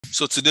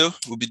So today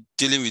we'll be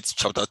dealing with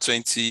chapter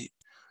 20,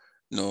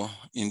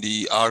 in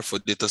the R for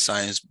Data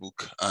Science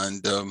book,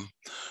 and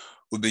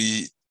we'll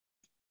be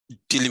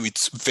dealing with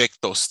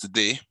vectors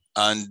today.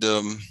 And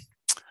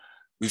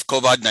we've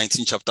covered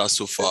 19 chapters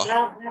so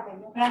far.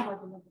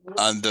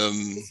 And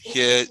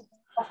here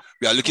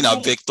we are looking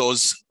at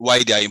vectors,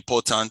 why they are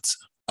important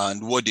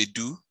and what they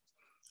do,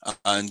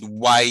 and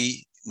why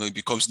it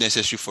becomes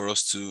necessary for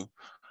us to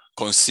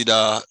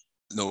consider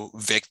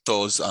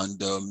vectors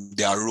and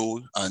their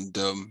role and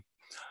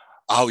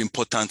how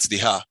important they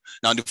are.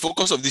 Now, the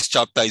focus of this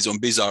chapter is on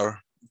Bazar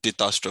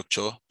data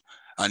structure,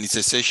 and it's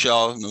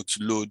essential to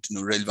load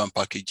relevant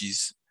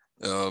packages,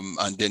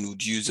 and then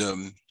we'd use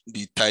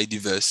the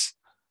tidyverse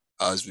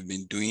as we've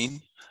been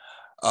doing.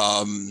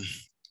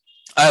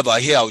 However,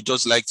 here I would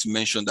just like to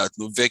mention that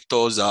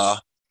vectors are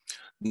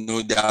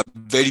they are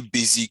very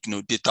basic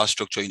data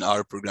structure in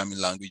our programming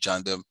language,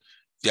 and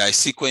they are a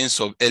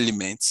sequence of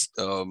elements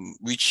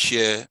which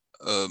share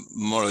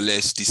more or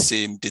less the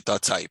same data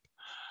type.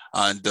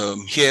 And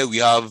here we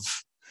have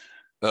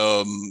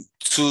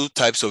two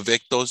types of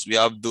vectors. We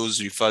have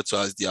those referred to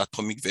as the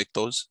atomic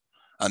vectors,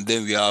 and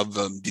then we have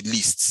the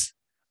lists.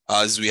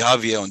 As we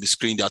have here on the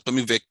screen, the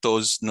atomic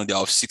vectors, they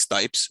are of 6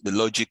 types: the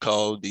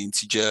logical, the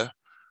integer,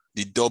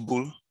 the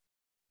double,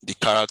 the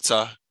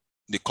character,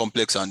 the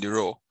complex, and the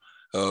raw.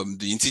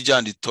 The integer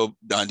and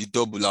the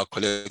double are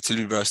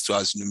collectively referred to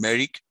as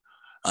numeric.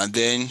 And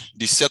then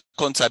the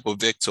second type of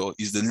vector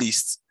is the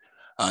list,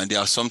 and they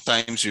are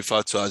sometimes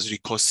referred to as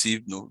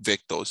recursive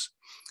vectors,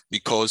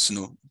 because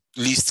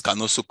lists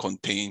can also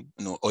contain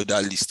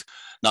other lists.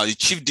 Now, the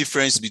chief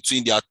difference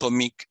between the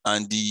atomic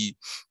and the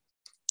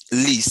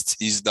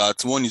list is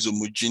that one is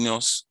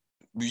homogeneous,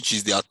 which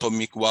is the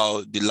atomic,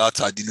 while the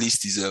latter, the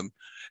list, is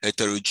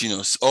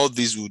heterogeneous. All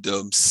these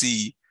would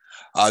see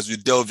as we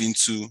delve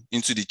into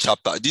the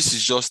chapter. This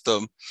is just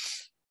a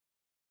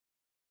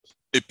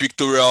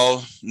pictorial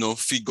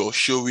figure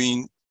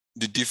showing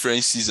the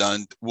differences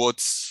and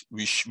what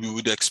we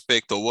would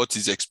expect, or what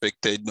is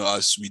expected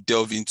as we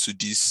delve into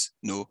this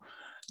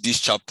this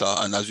chapter,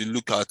 and as we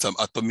look at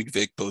atomic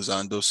vectors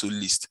and also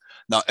list.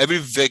 Now, every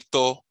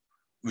vector,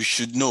 we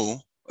should know,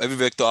 every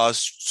vector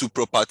has 2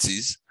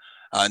 properties,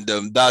 and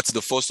that's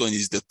the first one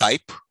is the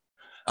type,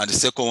 and the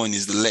second one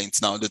is the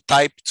length. Now, the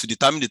type, to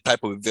determine the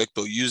type of a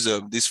vector, use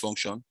this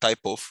function type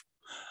of,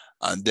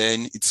 and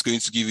then it's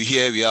going to give you,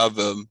 here we have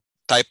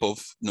type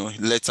of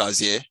letters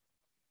here,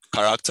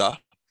 character,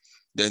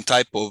 then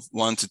type of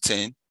 1 to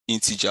 10,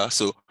 integer.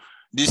 So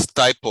this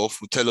type of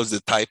will tell us the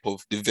type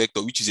of the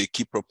vector, which is a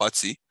key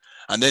property,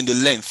 and then the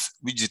length,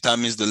 which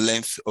determines the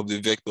length of the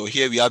vector.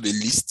 Here we have a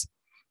list,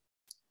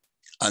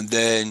 and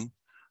then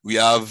we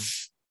have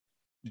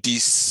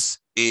this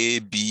A,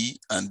 B,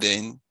 and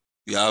then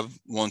we have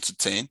 1 to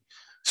 10.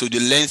 So the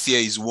length here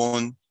is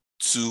 1,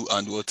 2,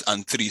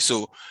 and 3.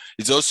 So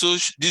this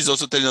is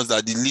also telling us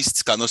that the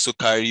list can also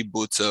carry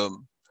both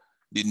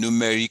the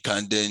numeric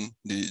and then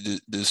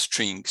the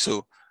string.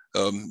 So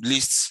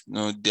lists,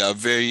 they are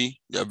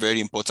very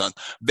important.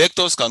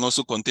 Vectors can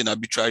also contain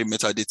arbitrary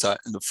metadata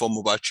in the form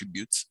of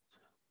attributes.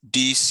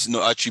 These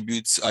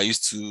attributes are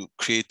used to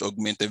create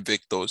augmented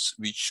vectors,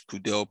 which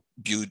could help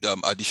build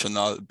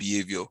additional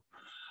behavior.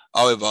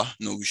 However,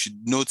 we should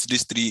note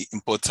these 3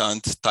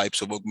 important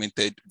types of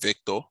augmented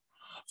vector.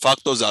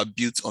 Factors are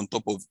built on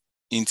top of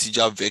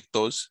integer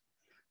vectors.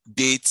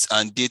 Dates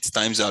and date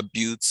times are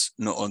built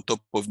on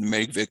top of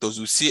numeric vectors.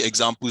 We'll see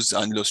examples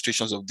and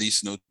illustrations of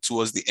this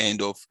towards the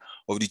end of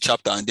the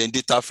chapter. And then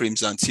data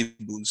frames and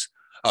tables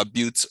are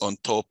built on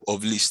top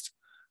of lists.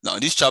 Now,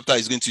 this chapter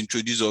is going to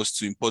introduce us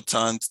to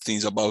important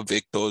things about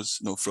vectors,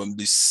 from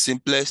the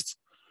simplest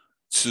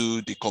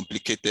to the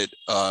complicated.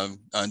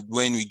 And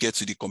when we get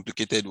to the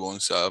complicated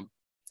ones,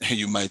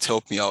 you might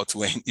help me out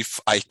if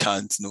I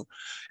can't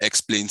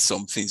explain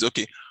some things.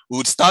 Okay, we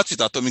would start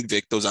with atomic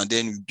vectors and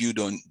then we build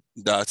on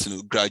that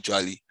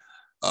gradually.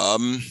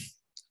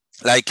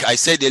 Like I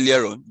said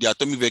earlier on, the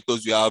atomic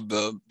vectors, we have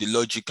the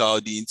logical,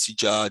 the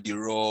integer, the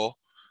raw,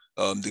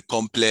 the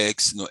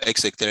complex,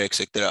 etc.,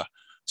 etc.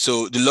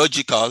 So the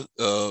logical,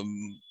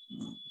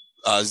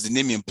 as the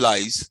name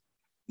implies,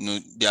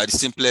 they are the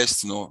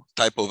simplest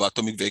type of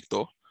atomic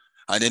vector,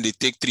 and then they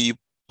take 3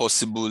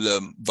 possible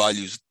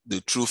values: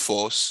 the true,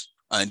 false,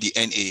 and the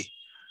NA.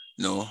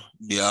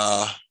 They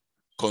are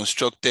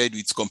constructed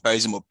with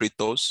comparison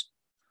operators,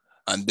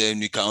 and then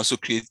we can also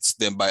create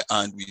them by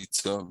hand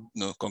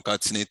with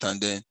concatenate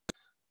and then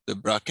the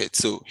bracket.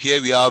 So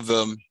here we have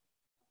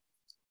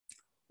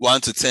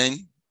 1 to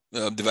 10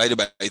 divided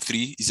by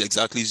 3 is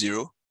exactly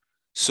 0.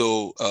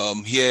 So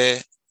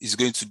here is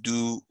going to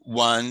do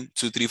 1,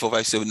 2, 3, 4,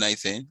 5, 7, 9,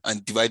 10,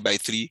 and divide by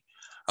 3,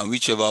 and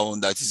whichever one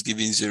that is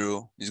giving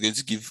 0 is going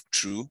to give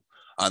true,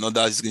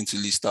 another is going to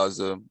list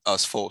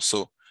as false.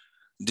 So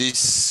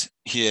this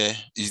here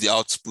is the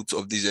output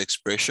of this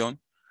expression,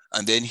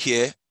 and then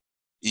here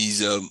is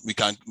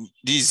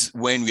this is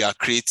when we are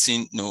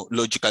creating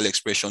logical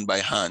expression by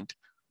hand,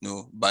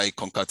 by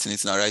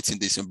concatenating and writing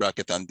this in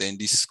bracket, and then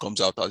this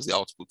comes out as the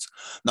output.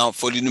 Now,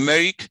 for the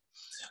numeric,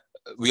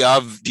 we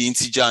have the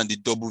integer and the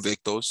double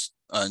vectors,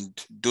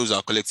 and those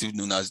are collectively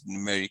known as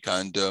numeric.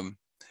 And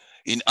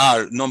in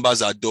R,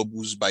 numbers are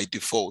doubles by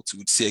default.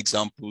 We'd see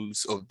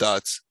examples of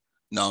that.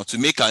 Now, to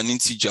make an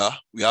integer,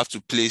 we have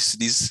to place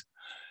this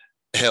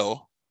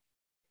hell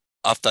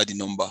after the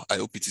number. I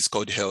hope it is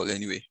called hell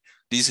anyway.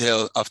 This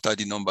hell after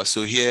the number.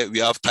 So here we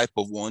have type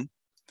of 1.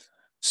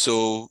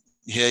 So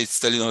here it's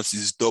telling us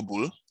it's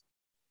double.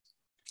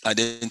 And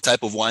then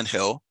type of 1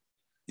 hell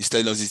is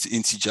telling us it's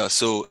integer.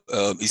 So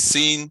it's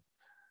saying,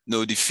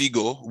 the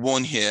figure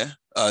 1 here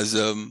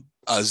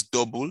as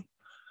double.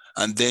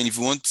 And then if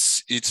you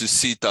want it to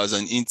see it as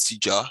an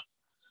integer,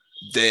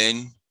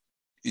 then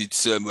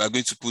it's we are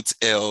going to put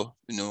L,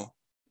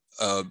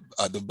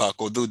 at the back,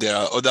 although there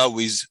are other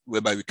ways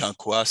whereby we can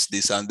coerce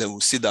this, and then we'll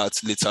see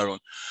that later on.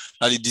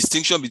 Now, the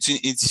distinction between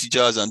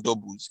integers and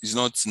doubles is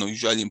not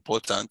usually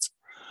important,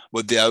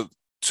 but there are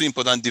two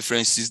important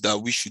differences that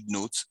we should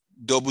note.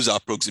 Doubles are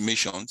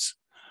approximations.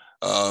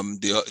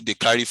 They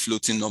carry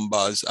floating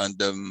numbers, and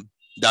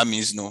that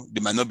means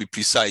they might not be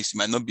precise. You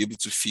might not be able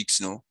to fix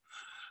an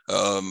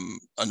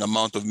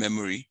amount of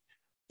memory.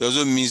 It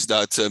also means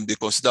that they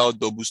consider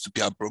doubles to be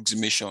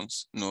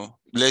approximations.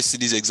 Let's see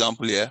this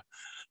example here.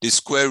 The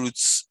square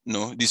roots,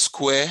 the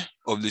square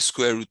of the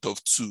square root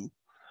of 2.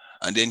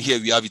 And then here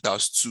we have it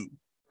as 2.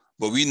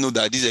 But we know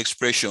that this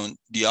expression,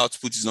 the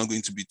output is not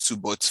going to be 2,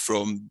 but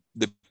from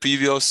the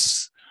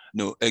previous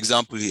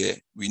example here,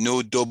 we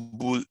know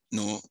double,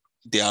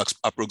 they are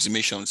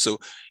approximations. So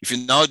if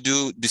you now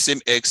do the same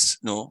x,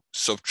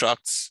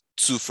 subtract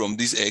 2 from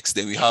this x,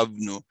 then we have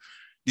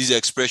this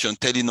expression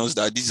telling us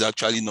that this is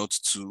actually not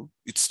 2,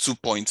 it's 2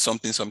 point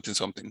something, something,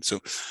 something. So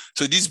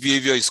this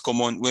behavior is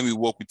common when we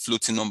work with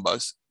floating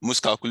numbers.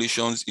 Most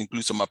calculations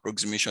include some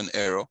approximation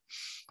error.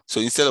 So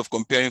instead of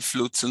comparing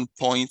floating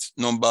point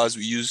numbers,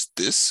 we use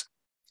this.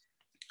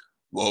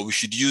 Well, we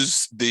should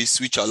use this,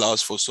 which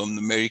allows for some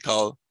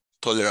numerical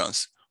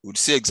tolerance. We'll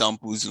see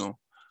examples,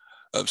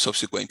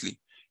 subsequently.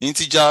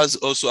 Integers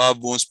also have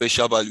one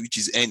special value, which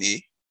is NA,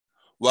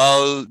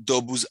 while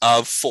doubles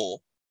have 4.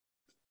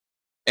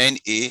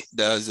 NA,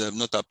 that's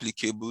not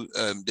applicable.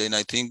 Then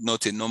I think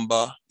not a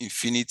number,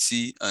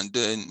 infinity, and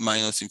then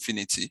minus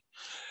infinity.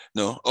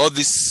 All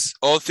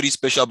 3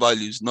 special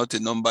values, not a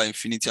number,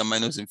 infinity, and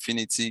minus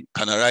infinity,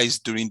 can arise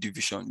during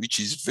division, which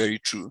is very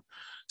true.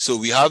 So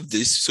we have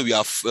this. So we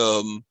are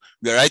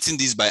writing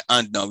this by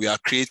hand now. We are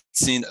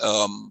creating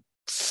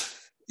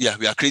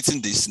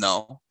this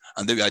now,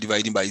 and then we are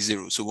dividing by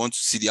 0. So we want to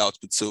see the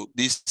output. So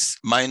this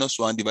minus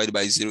 1 divided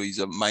by 0 is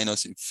a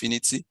minus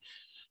infinity.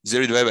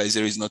 0 divided by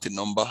 0 is not a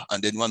number,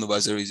 and then 1 over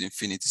 0 is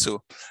infinity.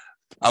 So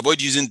avoid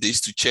using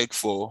this to check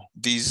for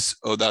these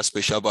other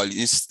special values.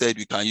 Instead,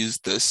 we can use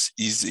this.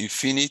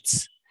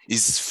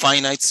 Is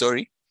finite,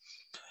 sorry.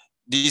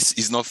 This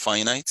is not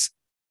finite,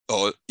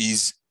 or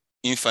is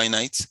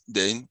infinite,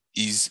 then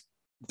is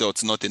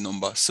dot, not a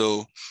number.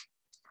 So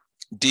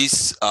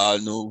these are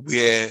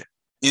where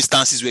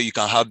instances where you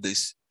can have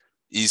this.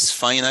 Is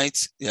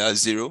finite,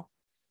 0.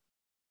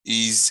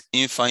 Is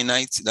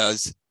infinite,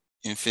 that's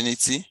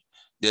infinity.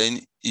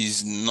 Then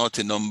is not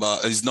a number,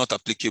 is not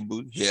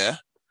applicable here.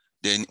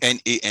 Then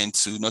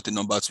NaN2, not a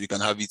number, so we can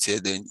have it here.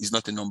 Then is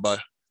not a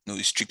number,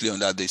 it's strictly on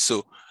that day.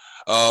 So,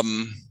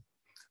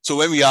 so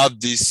when we have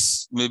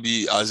this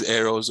maybe as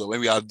errors, or when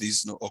we have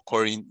this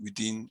occurring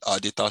within our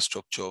data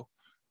structure,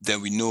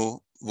 then we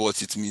know what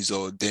it means,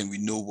 or then we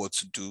know what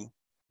to do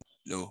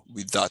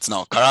with that.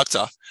 Now,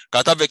 character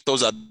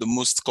vectors are the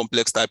most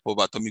complex type of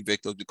atomic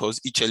vectors because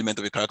each element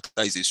of a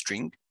character is a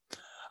string.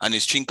 And a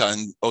string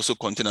can also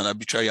contain an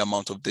arbitrary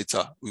amount of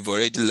data. We've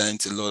already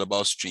learned a lot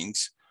about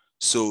strings.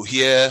 So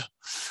here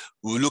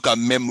we'll look at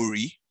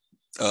memory,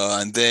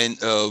 and then,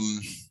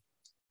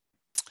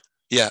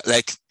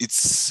 like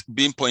it's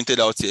being pointed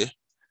out here.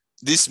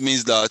 This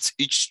means that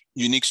each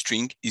unique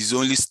string is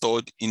only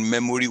stored in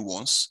memory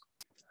once,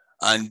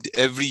 and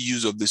every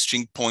use of the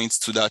string points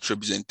to that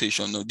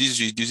representation. Now,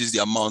 this reduces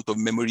the amount of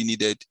memory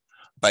needed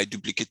by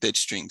duplicated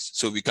strings.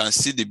 So we can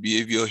see the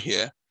behavior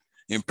here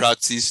in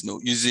practice,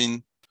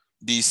 using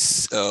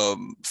this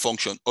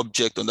function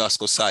object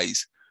underscore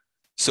size.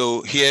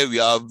 So here we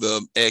have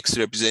X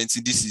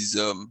representing, this is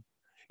a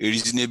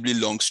reasonably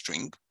long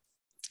string.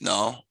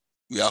 Now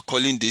we are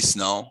calling this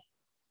now,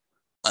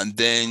 and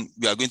then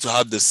we are going to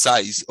have the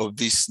size of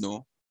this,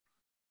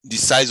 the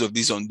size of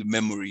this on the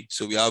memory.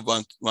 So we have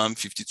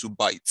 152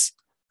 bytes.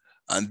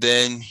 And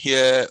then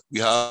here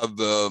we have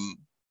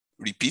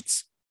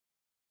repeat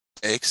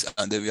X,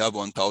 and then we have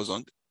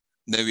 1000.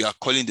 Then we are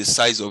calling the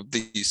size of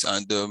this,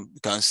 and you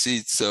can see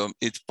it's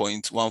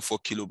 8.14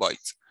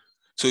 kilobytes.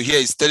 So here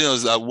it's telling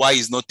us that Y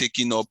is not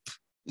taking up,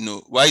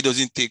 Y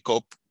doesn't take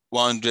up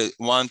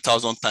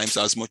 1,000 times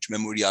as much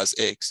memory as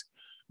X,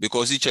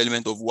 because each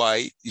element of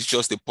Y is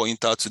just a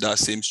pointer to that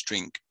same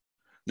string.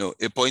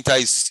 A pointer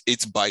is 8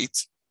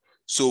 bytes.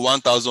 So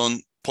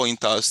 1,000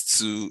 pointers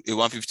to a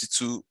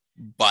 152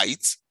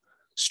 byte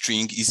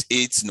string is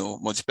 8,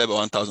 multiplied by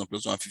 1,000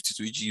 plus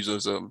 152, which gives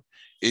us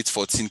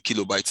 814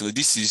 kilobytes.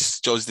 This is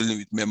just dealing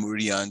with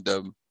memory, and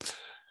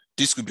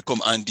this could become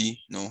handy,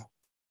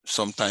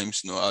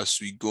 sometimes, as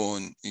we go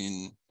on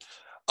in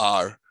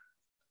R.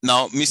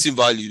 Now, missing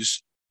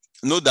values.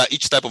 Note that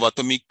each type of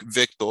atomic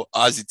vector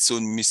has its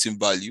own missing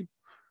value.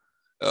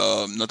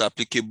 Not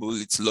applicable,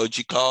 it's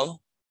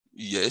logical.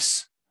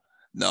 Yes.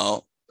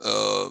 Now,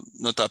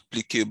 not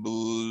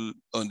applicable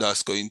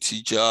underscore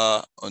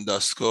integer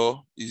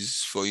underscore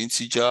is for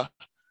integer.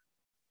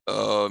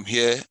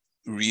 Here,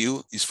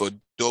 real is for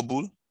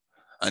double.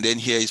 And then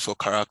here is for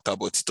character,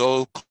 but it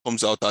all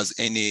comes out as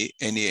NA,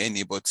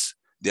 but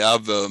they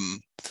have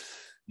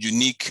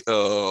unique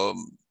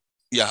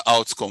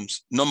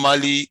outcomes.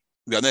 Normally,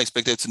 we are not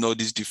expected to know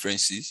these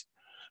differences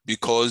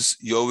because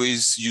you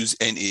always use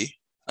NA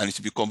and it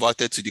will be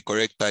converted to the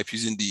correct type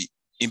using the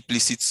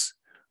implicit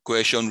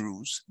coercion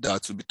rules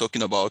that we'll be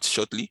talking about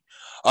shortly.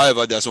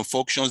 However, there are some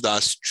functions that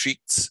are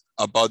strict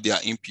about their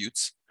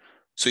inputs.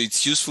 So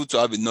it's useful to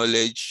have a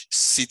knowledge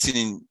sitting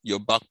in your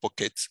back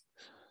pocket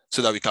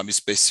so that we can be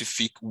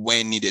specific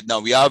when needed. Now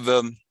we have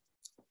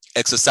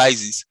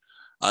exercises,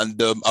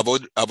 and I've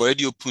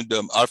already opened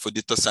R4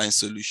 data science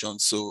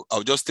solutions. So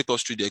I'll just take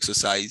us through the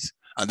exercise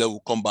and then we'll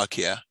come back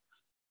here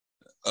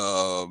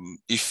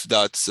if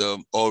that's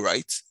all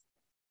right.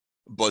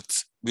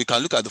 But we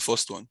can look at the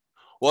first one.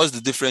 What's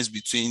the difference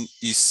between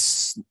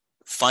is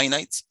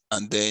finite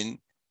and then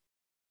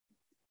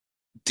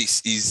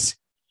this is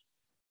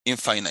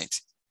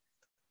infinite?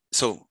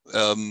 So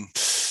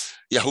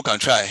who can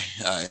try?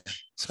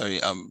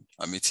 Sorry, I'm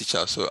a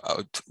teacher, so I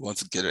would want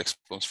to get a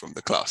response from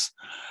the class.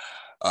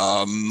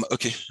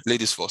 Okay,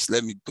 ladies first.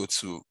 Let me go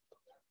to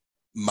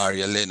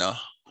Maria Elena.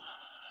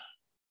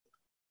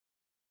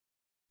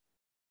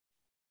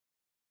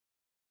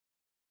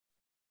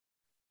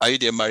 Are you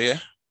there,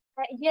 Maria?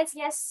 Yes,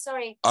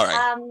 sorry. All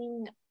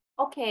right.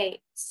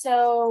 Okay,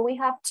 so we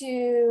have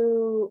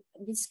to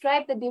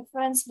describe the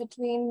difference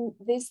between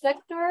this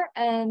vector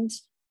and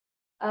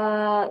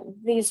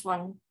this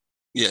one.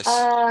 Yes.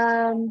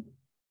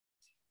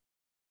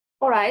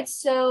 All right,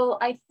 so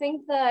I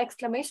think the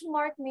exclamation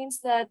mark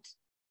means that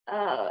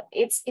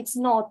it's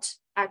not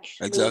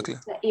actually exactly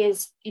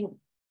is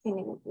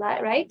infinite,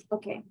 right?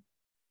 Okay.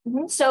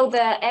 Mm-hmm. So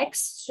the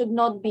x should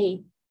not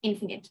be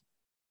infinite.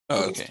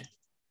 Okay.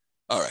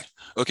 All right.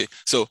 Okay.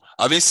 So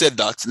having said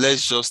that,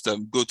 let's just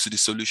go to the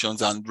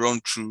solutions and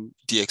run through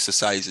the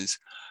exercises.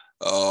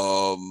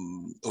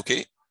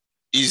 Okay.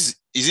 Is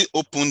it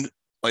open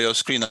on your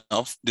screen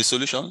now, the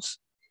solutions?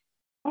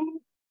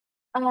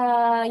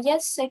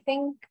 Yes, I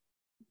think.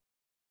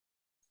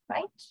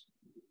 Right.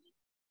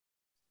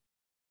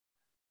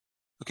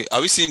 Okay.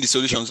 Are we seeing the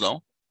solutions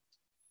now?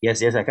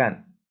 Yes, I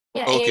can.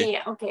 Yeah. Okay.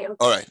 Yeah. Okay.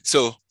 All right.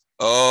 So,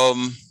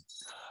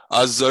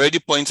 as already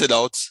pointed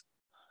out,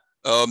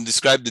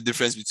 describe the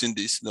difference between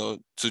this.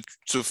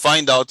 To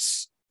find out,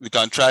 we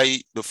can try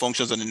the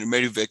functions on a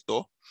numeric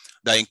vector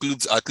that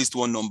includes at least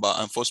one number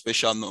and 4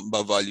 special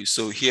number values.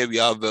 So here we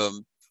have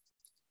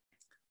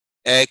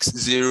x,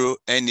 0,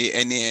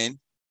 NaN,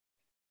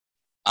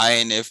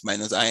 INF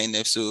minus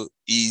INF. So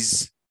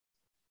is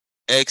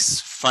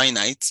x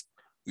finite?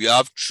 We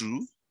have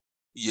true,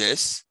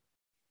 yes.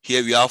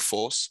 Here we have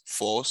false.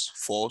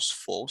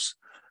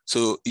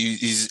 So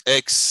is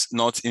x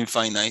not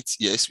infinite?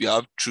 Yes, we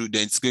have true,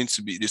 then it's going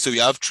to be, so we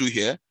have true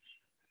here,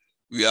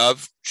 we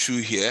have true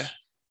here,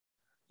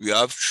 we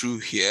have true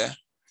here,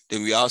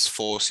 then we have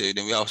false here,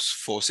 then we have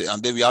false here,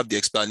 and then we have the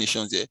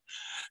explanations here.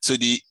 So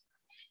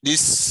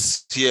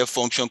this here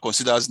function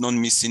considers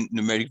non-missing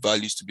numeric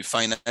values to be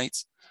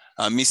finite,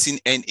 missing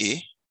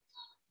NA,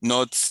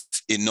 not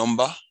a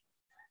number,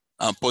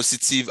 and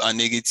positive and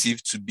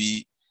negative to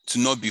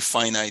not be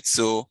finite.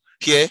 So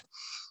here,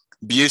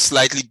 behave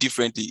slightly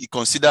differently. It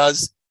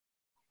considers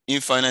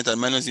infinite and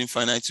minus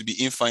infinite to be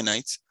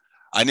infinite,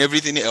 and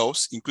everything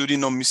else, including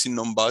non-missing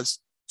numbers,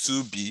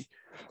 to be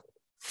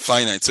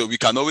finite. So we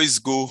can always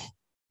go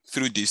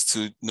through this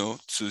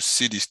to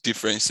see these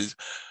differences.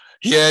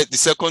 Here, the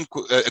second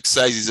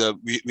exercise is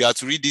we have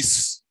to read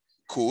this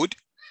code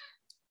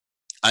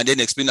and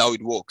then explain how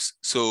it works.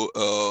 So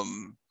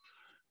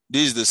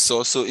this is the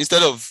source. So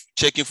instead of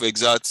checking for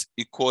exact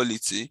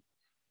equality,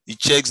 it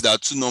checks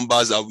that two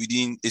numbers are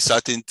within a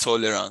certain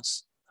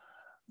tolerance.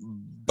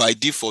 By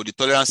default, the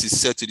tolerance is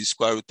set to the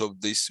square root of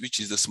this,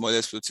 which is the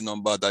smallest floating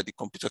number that the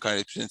computer can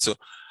represent. So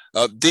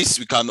this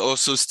we can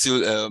also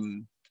still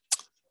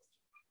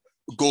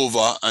go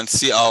over and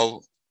see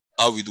how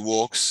it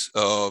works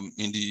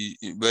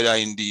whether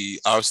in the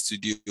R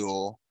Studio,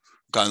 or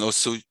can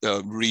also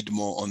read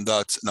more on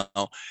that.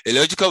 Now, a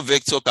logical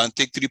vector can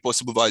take 3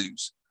 possible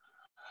values.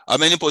 How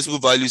many possible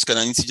values can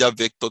an integer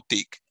vector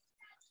take?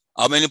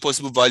 How many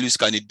possible values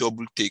can a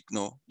double take?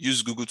 No,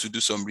 use Google to do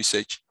some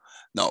research.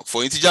 Now,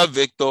 for integer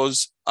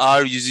vectors,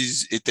 R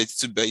uses a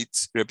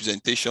 32-bit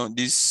representation.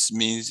 This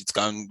means it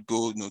can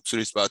go 2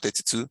 raised to the power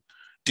 32,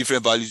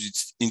 different values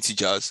with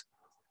integers.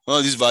 One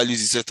of these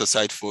values is set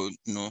aside for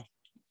NA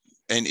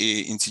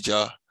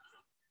integer,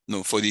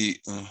 for the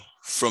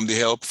from the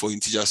help for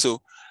integer.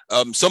 So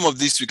some of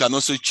this we can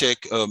also check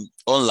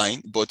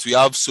online, but we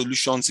have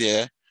solutions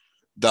here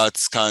that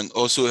can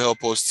also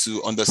help us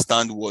to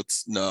understand what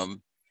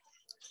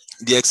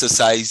the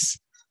exercise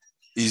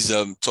is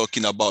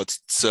talking about.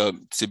 It's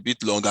a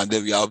bit long, and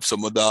then we have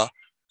some other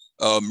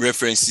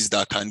references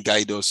that can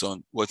guide us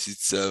on what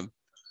it's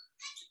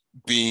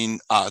being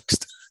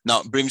asked.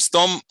 Now,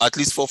 brainstorm at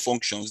least 4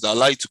 functions that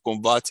allow you to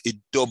convert a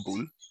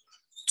double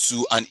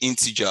to an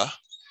integer.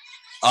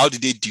 How do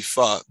they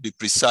differ? Be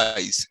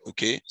precise.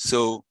 Okay,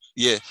 so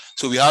yeah,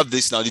 so we have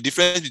this now. The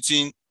difference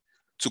between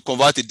to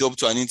convert a double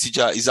to an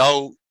integer is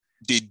how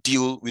they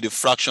deal with the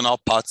fractional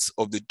parts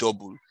of the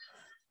double.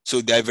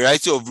 So there are a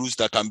variety of rules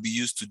that can be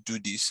used to do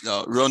this.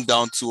 Now, run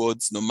down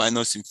towards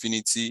minus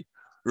infinity,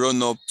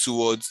 run up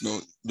towards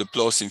the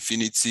plus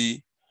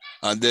infinity,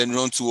 and then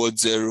run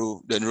towards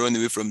 0, then run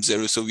away from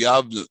 0. So we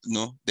have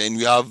then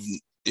we have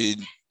the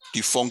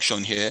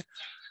function here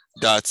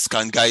that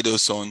can guide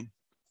us on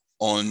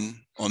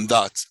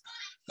that.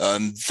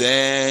 And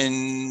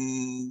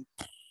then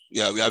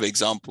yeah, we have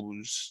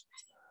examples.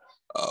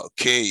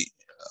 Okay,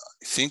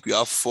 I think we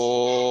have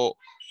 4.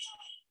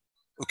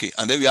 Okay,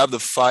 and then we have the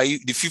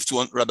 5th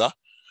one rather.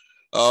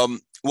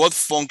 What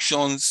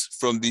functions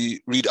from the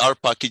readr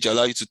package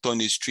allow you to turn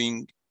a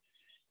string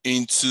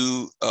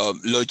into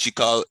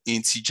logical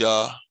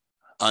integer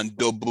and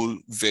double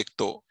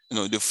vector?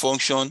 The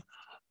function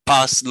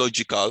passes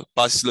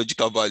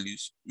logical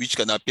values, which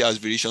can appear as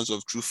variations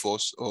of true,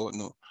 false, or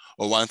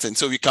or 110.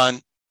 So we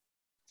can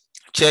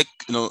check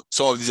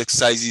some of these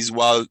exercises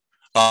while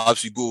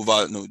perhaps we go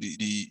over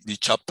the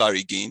chapter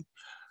again.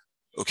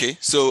 Okay,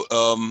 so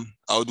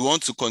I would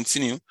want to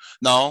continue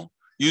now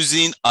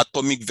using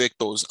atomic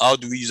vectors. How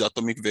do we use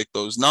atomic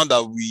vectors? Now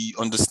that we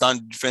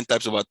understand different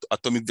types of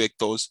atomic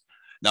vectors,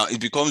 now it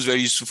becomes very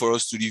useful for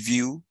us to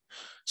review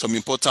some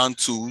important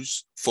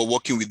tools for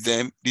working with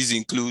them. These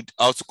include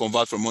how to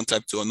convert from one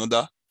type to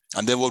another,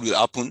 and then what will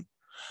happen,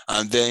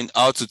 and then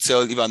how to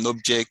tell if an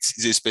object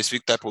is a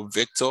specific type of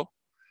vector,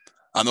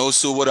 and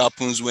also what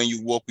happens when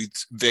you work with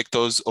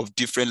vectors of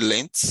different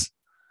lengths,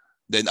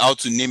 then how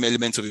to name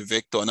elements of a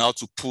vector, and how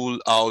to pull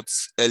out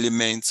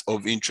elements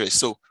of interest.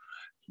 So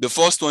the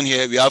first one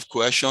here, we have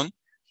coercion.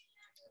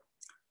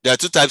 There are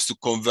 2 types to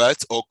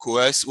convert or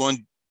coerce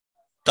one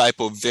type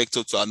of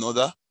vector to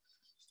another.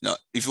 Now,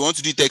 if you want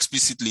to do it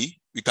explicitly,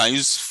 we can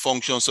use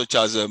functions such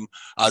as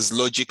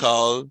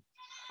logical,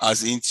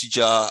 as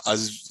integer,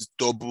 as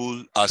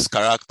double, as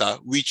character,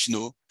 which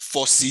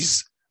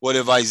forces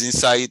whatever is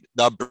inside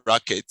that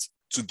bracket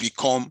to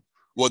become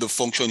what the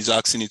function is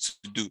asking it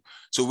to do.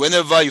 So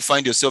whenever you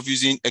find yourself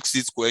using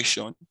explicit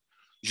coercion,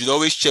 you should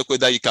always check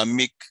whether you can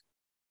make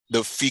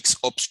the fix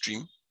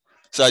upstream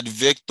so that the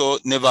vector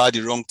never had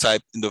the wrong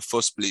type in the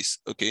first place.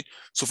 Okay,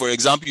 so for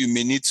example, you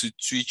may need to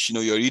switch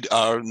your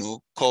readr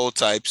call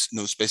types,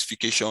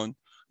 specification,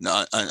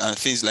 and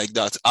things like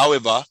that.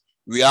 However,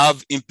 we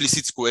have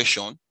implicit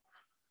coercion,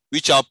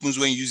 which happens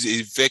when you use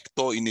a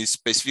vector in a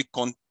specific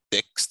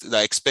context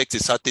that expects a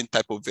certain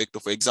type of vector.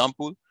 For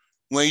example,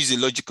 when you use a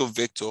logical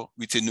vector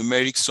with a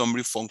numeric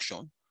summary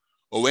function,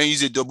 or when you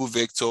use a double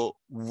vector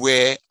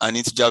where an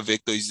integer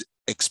vector is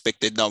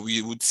expected. Now,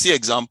 we would see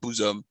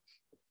examples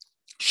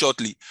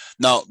shortly.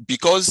 Now,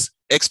 because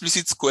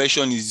explicit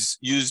coercion is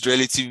used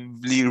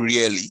relatively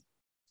rarely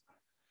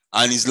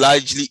and is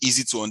largely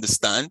easy to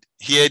understand,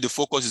 here the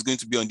focus is going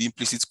to be on the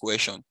implicit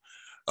coercion.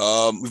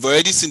 We've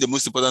already seen the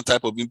most important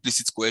type of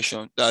implicit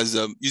coercion, that's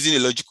using a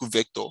logical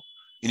vector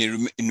in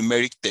a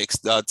numeric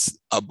text that's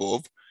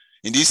above.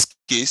 In this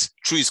case,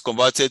 true is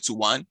converted to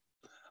 1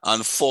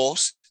 and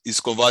false is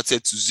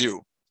converted to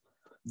 0.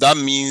 That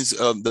means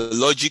the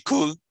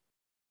logical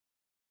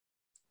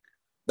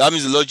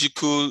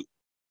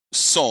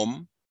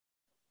sum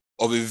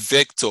of a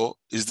vector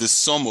is the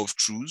sum of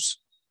truths,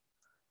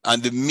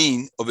 and the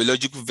mean of a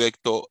logical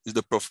vector is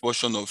the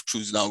proportion of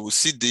truths. Now we'll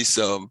see this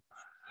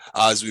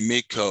as we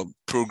make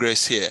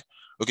progress here.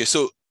 Okay,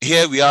 so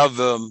here we have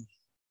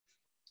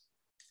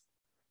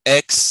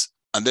x,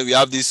 and then we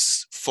have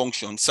this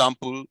function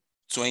sample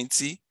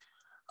 20,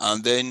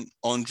 and then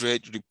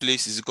 100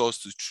 replace is equals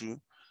to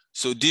true.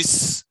 So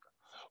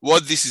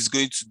what this is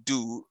going to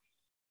do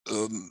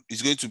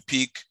is going to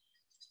pick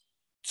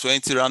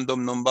 20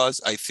 random numbers,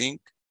 I think,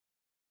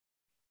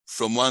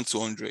 from 1 to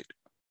 100.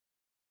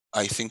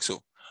 I think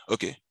so.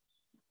 Okay,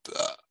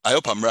 I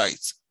hope I'm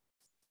right.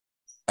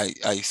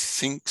 I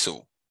think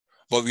so,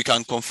 but we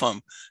can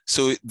confirm.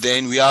 So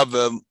then we have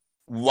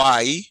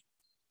y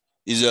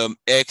is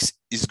x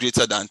is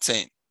greater than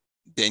 10.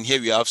 Then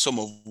here we have sum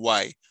of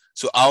y.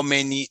 So how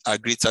many are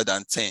greater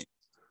than 10?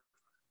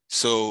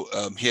 So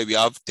here we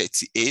have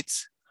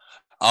 38.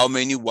 How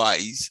many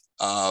y's?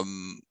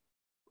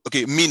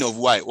 Okay, mean of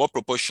y. What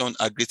proportion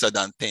are greater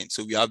than 10?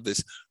 So we have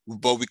this,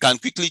 but we can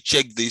quickly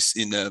check this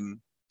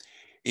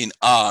in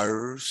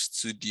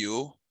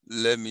RStudio.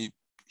 Let me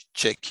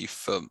check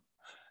if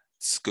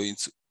it's going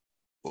to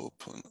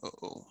open.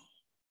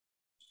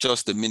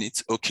 Just a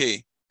minute.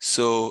 Okay,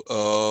 so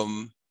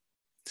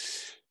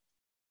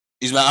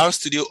is my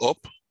RStudio up?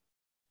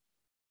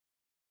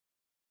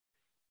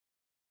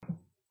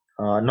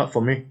 Not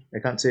for me. I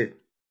can't see it.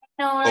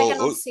 No, I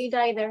cannot see it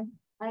either.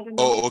 I don't know.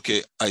 Oh,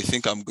 okay. I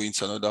think I'm going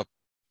to another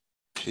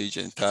page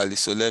entirely.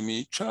 So let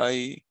me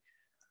try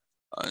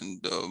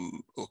and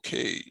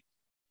okay,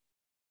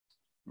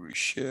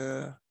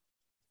 reshare.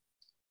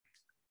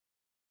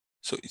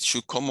 So it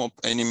should come up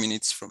any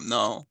minutes from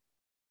now.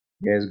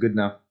 Yeah, it's good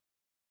now.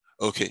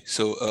 Okay,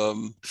 so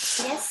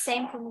yes,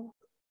 same for me.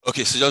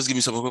 okay, so just give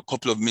me a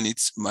couple of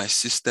minutes. My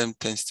system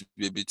tends to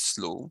be a bit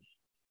slow.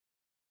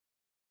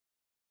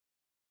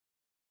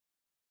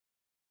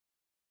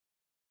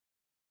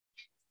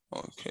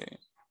 Okay.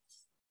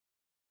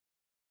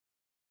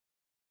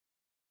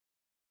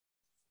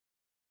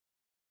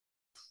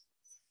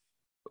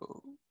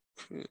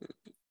 Okay.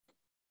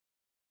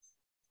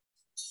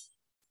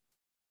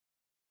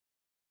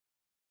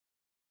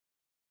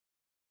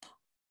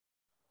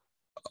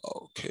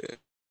 Okay.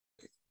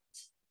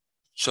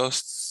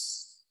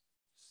 Just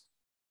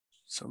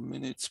some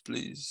minutes,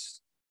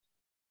 please.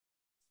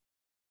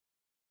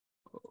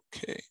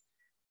 Okay.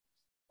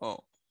 Oh.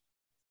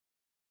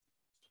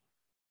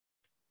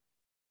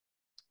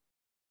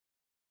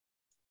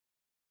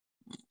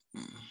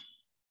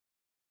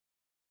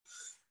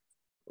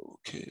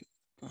 Okay.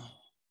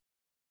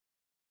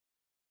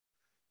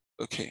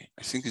 Okay,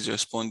 I think it's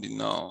responding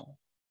now.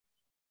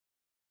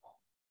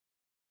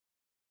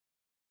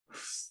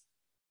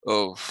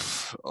 Oh.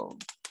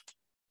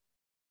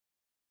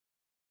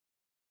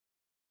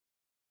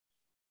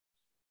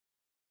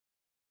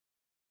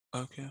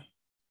 Okay.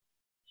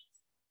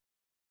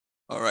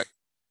 All right.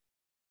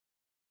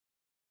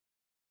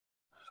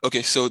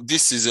 Okay, so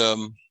this is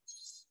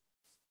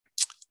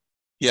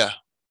yeah.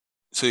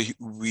 So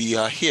we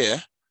are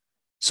here.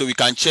 So we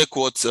can check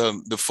what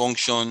the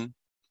function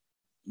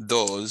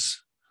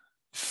does.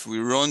 If we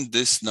run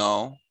this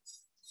now,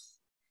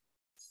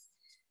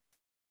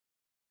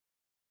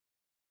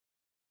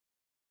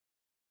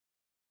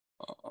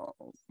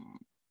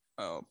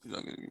 I hope it's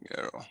not going to give me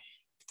error.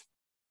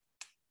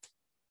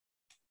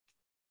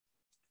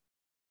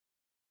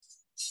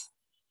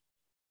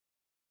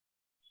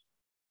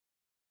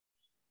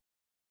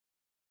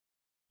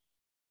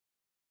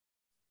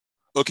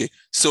 Okay,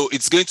 so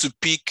it's going to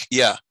pick,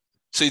 yeah.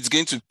 So it's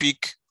going to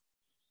pick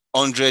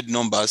 100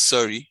 numbers,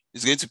 sorry.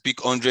 It's going to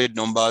pick 100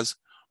 numbers,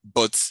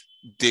 but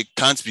they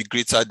can't be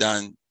greater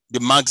than, the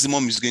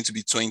maximum is going to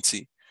be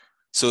 20.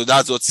 So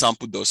that's what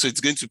sample does. So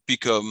it's going to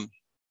pick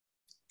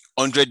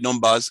 100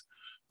 numbers,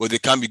 but they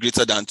can't be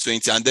greater than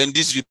 20. And then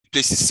this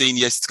replace is saying,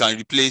 yes, it can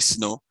replace,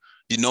 the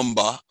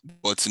number,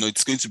 but,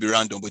 it's going to be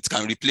random, but it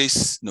can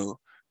replace,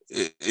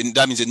 and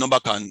that means a number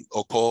can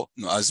occur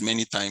as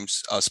many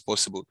times as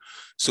possible.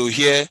 So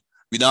here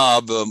we now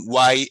have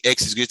y,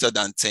 x is greater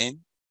than 10.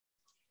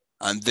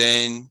 And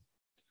then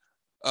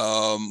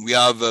we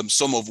have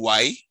sum of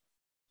y,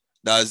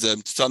 that's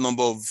total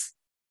number of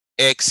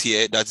x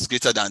here that is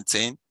greater than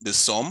 10, the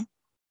sum.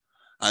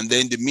 And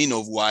then the mean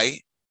of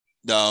y,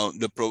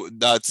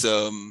 that's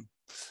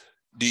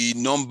the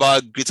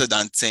number greater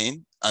than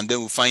 10, and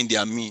then we find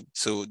their mean.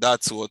 So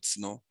that's what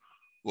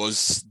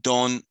was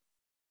done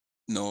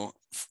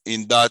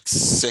in that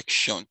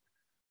section.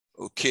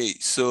 Okay,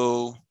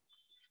 so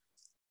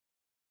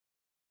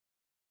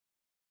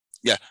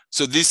yeah,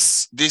 so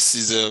this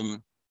is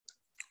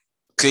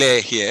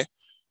clear here.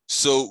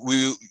 So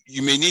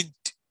you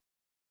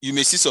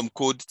may see some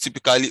code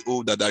typically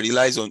old that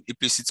relies on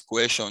implicit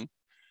coercion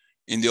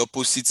in the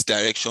opposite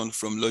direction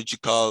from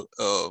logical,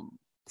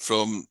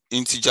 from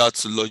integer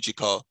to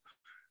logical.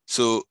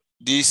 So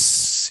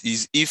this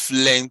is if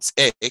length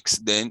x,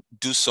 then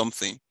do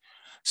something.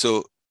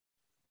 So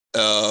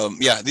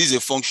yeah, this is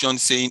a function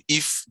saying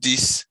if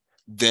this,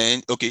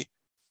 then okay,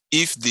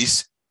 if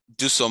this,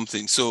 do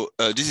something. So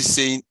this is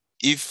saying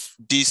if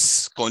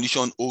this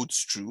condition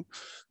holds true,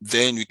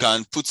 then we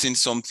can put in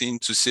something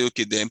to say,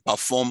 okay, then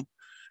perform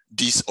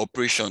this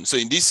operation. So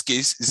in this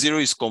case, 0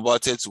 is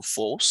converted to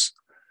false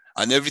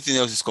and everything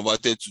else is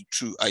converted to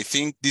true. I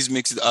think this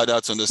makes it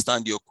harder to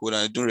understand your code,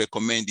 and I don't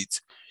recommend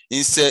it.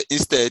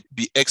 Instead,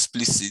 be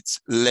explicit.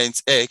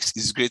 Length x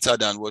is greater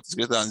than what is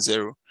greater than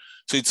 0.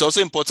 So it's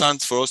also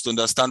important for us to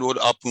understand what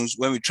happens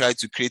when we try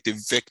to create a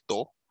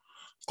vector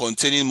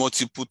containing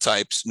multiple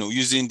types,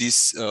 using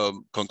this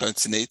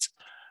concatenate.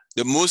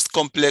 The most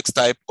complex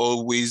type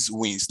always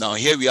wins. Now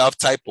here we have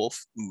type of,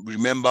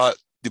 remember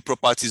the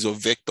properties of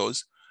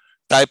vectors.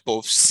 Type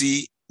of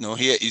C,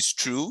 here is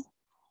true.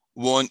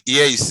 One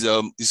here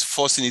is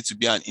forcing it to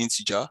be an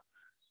integer.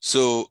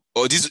 So,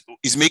 or this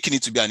is making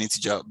it to be an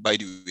integer, by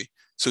the way.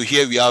 So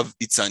here we have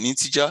it's an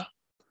integer.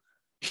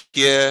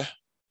 Here,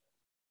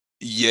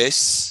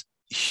 yes,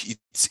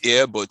 it's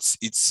here, but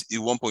it's a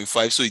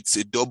 1.5, so it's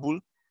a double.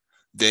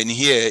 Then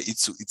here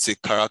it's a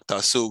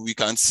character. So we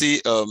can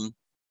see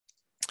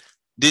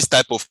this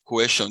type of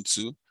coercion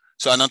too.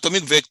 So an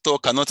atomic vector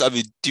cannot have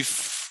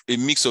a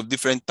mix of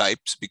different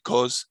types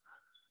because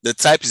the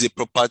type is a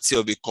property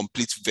of a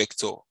complete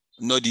vector,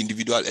 not the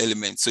individual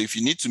elements. So if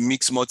you need to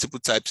mix multiple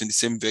types in the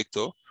same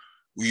vector,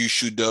 we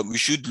should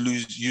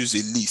use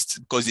a list,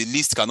 because a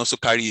list can also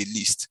carry a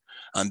list,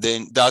 and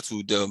then that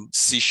would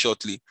see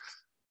shortly.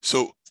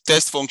 So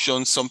test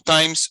functions,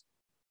 sometimes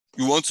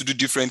we want to do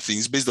different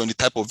things based on the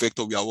type of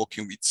vector we are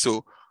working with.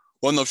 So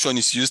One option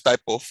is to use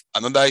type of,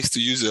 another is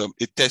to use a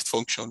test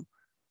function,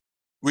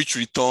 which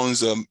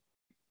returns a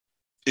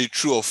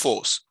true or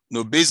false.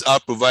 Base R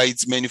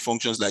provides many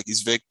functions like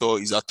its vector,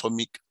 is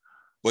atomic,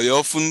 but it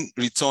often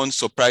returns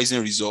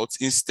surprising results.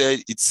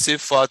 Instead, it's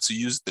safer to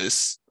use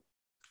this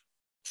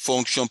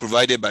function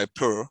provided by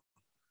Perl,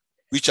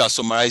 which are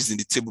summarized in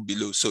the table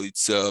below. So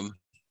it's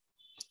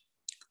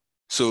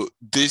so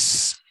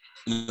this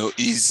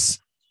is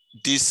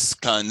this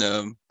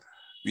can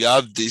we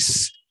have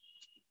this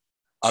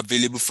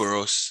available for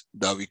us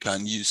that we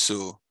can use.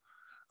 So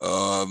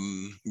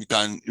we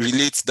can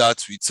relate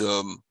that with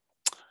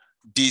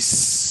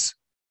this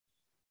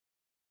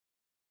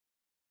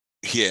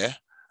here,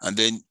 and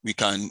then we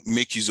can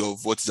make use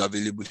of what is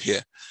available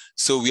here.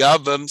 So we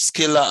have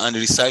scalar and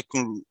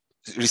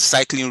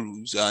recycling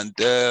rules, and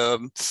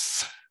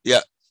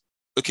yeah,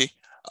 okay,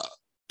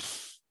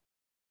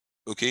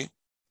 okay,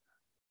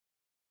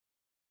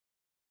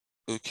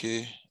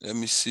 let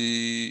me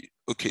see.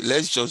 Okay,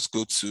 let's just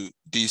go to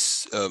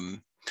this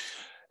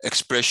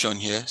expression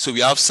here. So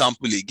we have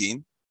sample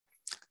again,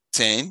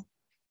 10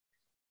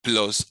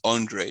 plus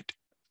 100,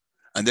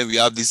 and then we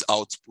have this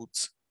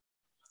output,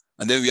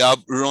 and then we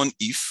have run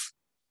if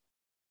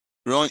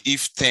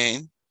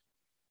 10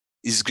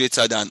 is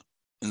greater than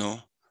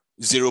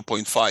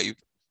 0.5.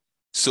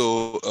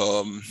 So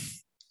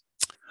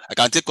I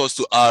can take us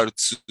to R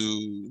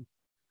to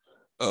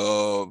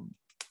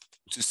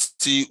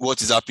see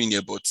what is happening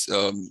here, but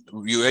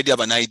we already have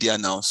an idea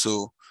now.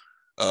 So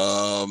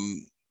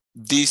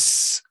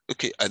this,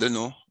 okay, I don't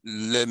know.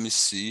 Let me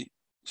see.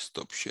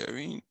 Stop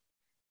sharing.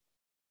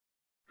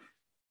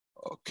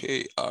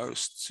 Okay, R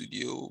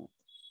Studio.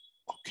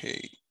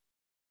 Okay.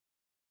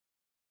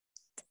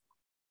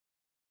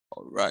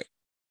 All right.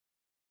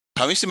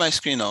 Can we see my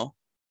screen now?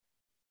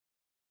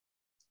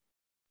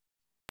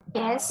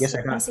 Yes,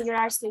 I can. see your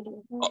R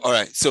Studio. All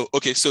right. So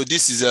okay. So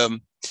this is the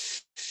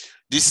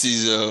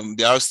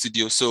R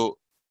Studio. So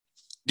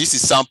this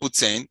is sample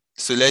 10.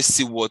 So let's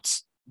see what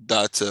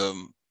that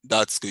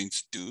that's going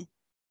to do.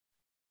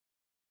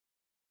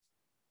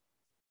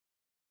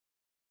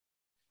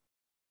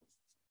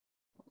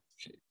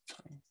 Okay.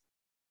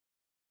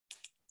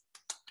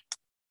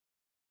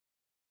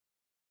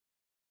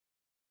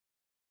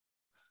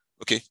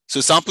 Okay.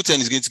 So sample 10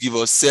 is going to give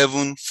us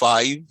 7,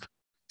 5,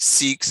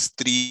 6,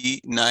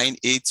 3, 9,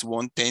 8,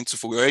 1, 10, 2,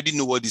 4. We already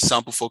know what the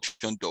sample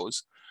function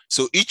does.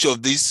 So each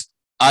of these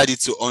added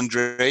to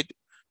 100.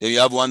 Then you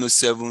have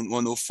 107,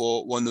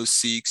 104,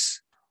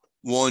 106,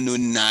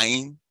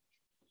 109,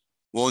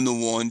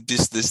 101,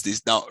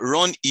 this. Now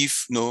run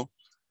if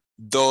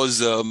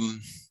does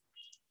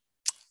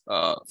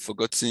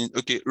forgotten.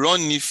 Okay,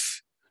 run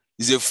if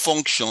is a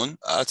function.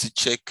 I have to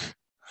check.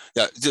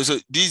 Yeah, so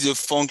this is a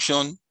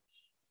function.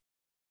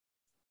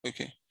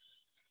 Okay.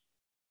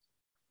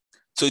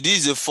 So this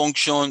is a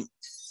function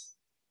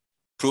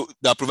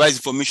that provides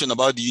information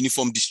about the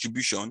uniform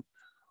distribution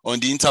on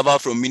the interval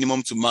from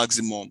minimum to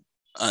maximum.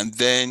 And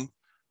then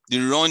the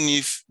run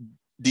if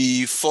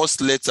the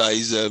first letter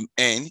is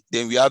n,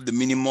 then we have the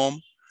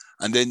minimum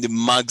and then the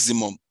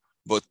maximum.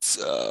 But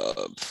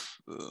I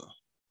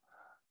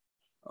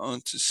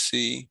want to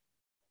see.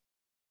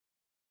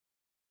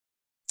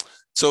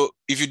 So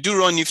if you do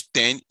run if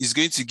 10, it's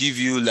going to give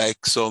you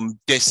like some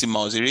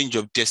decimals, a range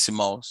of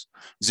decimals,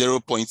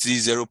 0.3,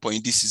 0.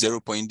 This, 0.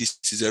 This,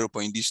 0.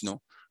 This,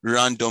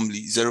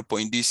 randomly, 0.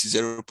 This,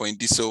 0.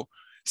 This. So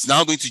it's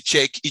now going to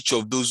check each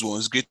of those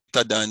ones greater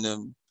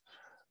than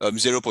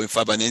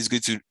 0.5, and then it's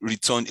going to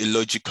return a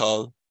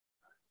logical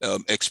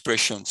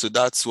expression. So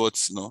that's what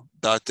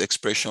that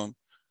expression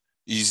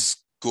is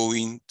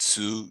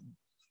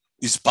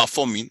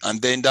performing,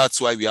 and then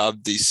that's why we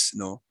have this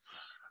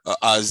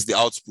as the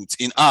output.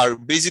 In R,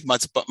 basic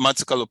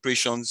mathematical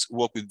operations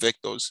work with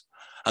vectors,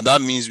 and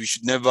that means we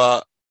should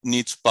never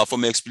need to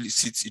perform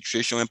explicit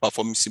iteration when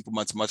performing simple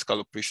mathematical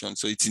operations.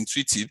 So it's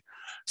intuitive.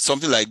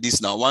 Something like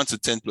this now, 1 to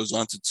 10 plus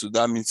 1 to 2,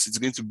 that means it's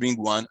going to bring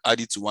 1,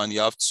 add it to 1,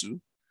 you have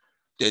 2.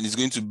 Then it's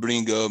going to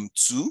bring 2,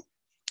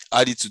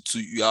 add it to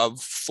 2, you have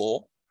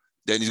 4.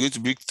 Then it's going to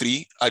bring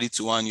 3, add it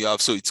to 1, you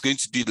have, so it's going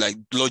to do it like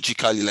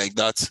logically like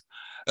that.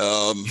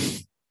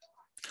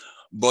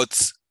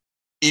 But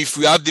if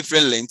we have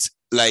different lengths,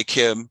 like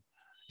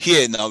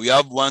here now we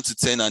have 1 to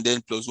 10 and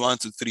then plus 1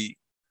 to 3,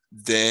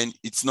 then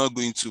it's not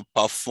going to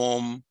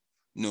perform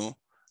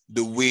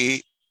the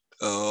way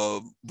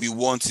we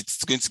want it.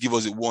 It's going to give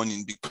us a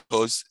warning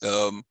because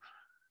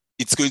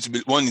it's going to be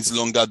one is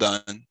longer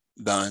than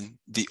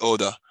the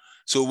other.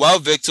 So while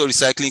vector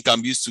recycling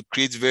can be used to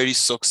create very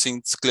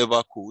succinct,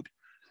 clever code,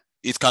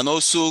 it can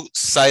also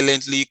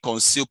silently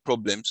conceal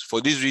problems. For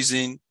this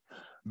reason,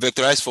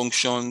 vectorized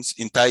functions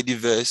in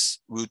tidyverse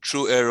will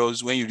throw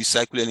errors when you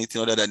recycle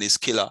anything other than a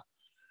scalar.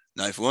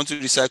 Now, if we want to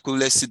recycle,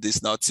 let's see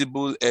this now.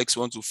 Table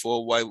x1 to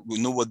 4, y, we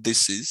know what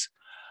this is.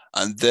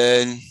 And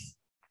then,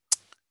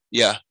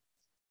 yeah,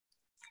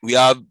 we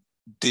have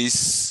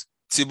this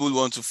table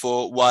 1 to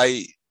 4,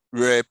 y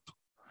rep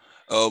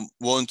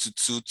 1 to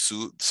 2,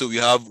 2. So we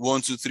have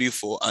 1, 2, 3,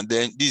 4, and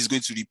then this is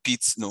going to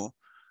repeat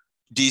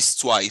this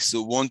twice.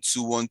 So 1,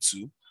 2, 1,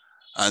 2.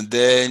 And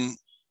then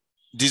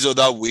this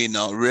other way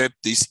now, rep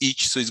this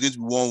each. So it's going to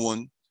be 1,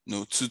 1,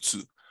 2,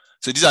 2.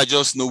 So these are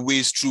just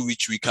ways through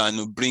which we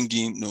can bring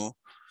in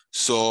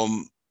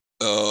some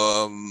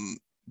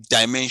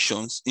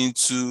dimensions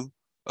into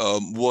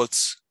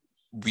what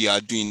we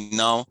are doing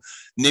now.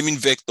 Naming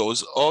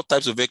vectors, all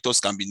types of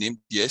vectors can be named,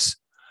 yes.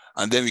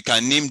 And then we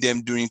can name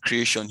them during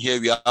creation. Here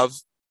we have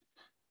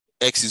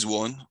x is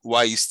 1,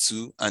 y is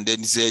 2, and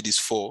then z is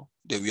 4.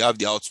 Then we have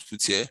the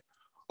output here.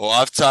 Or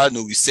after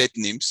we set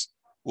names,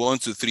 1,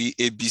 2, 3,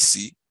 A, B,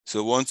 C.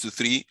 So 1, 2,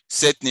 3,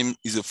 set name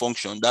is a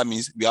function. That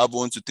means we have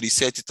 1, 2, 3,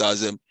 set it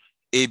as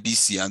A, B,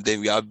 C, and then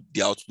we have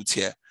the output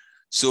here.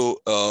 So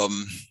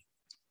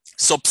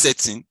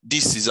subsetting,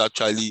 this is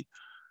actually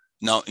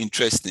now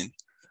interesting.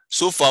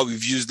 So far,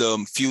 we've used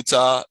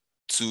filter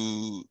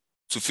to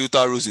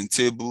filter rows in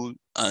table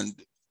and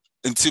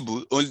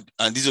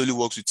this only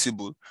works with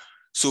table.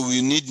 So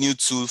we need new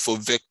tool for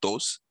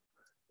vectors,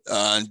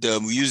 and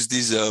we use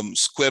this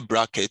square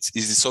bracket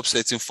is the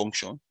subsetting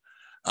function,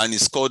 and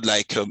it's called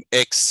like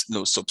x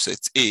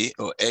subset A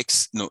or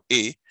x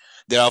A.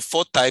 There are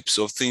 4 types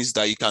of things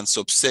that you can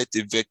subset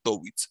a vector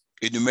with.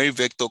 A numeric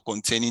vector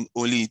containing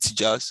only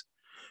integers.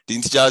 The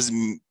integers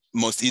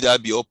must either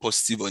be all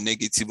positive or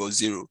negative or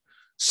 0.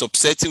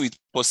 Subsetting with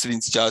positive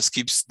integers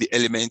keeps the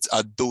elements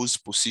at those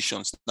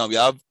positions. Now we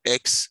have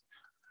x,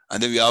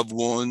 and then we have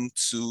 1,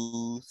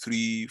 2,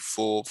 3,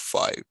 4,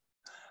 5.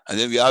 And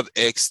then we have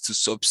x to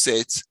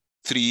subset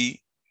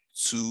 3,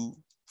 2,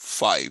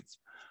 5.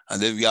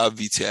 And then we have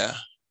it here,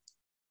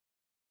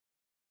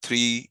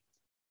 3,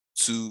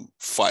 2,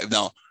 5.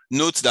 Now,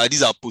 note that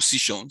these are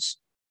positions.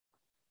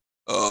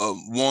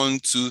 1,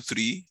 2,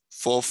 3,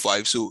 4,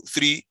 5. So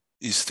 3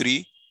 is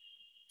 3,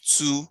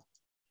 2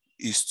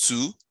 is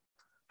 2,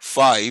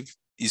 5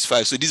 is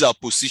 5. So these are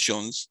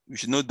positions. We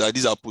should note that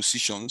these are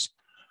positions.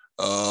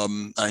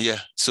 And yeah,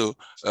 so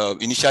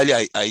initially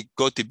I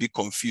got a bit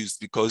confused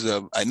because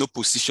I know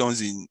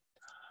positions in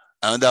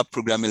another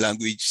programming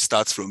language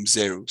starts from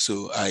 0.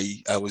 So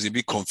I was a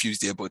bit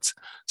confused there, but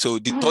so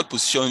the third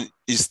position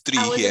is 3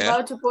 here. I was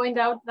about to point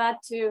out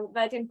that too,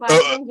 that in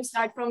Python we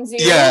start from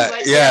 0. Yeah,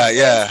 but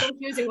yeah. It's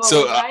confusing always,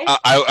 So right?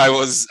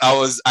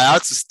 I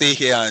had to stay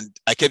here, and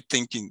I kept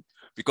thinking,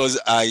 because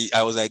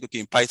I was like, okay,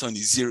 in Python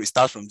is 0, it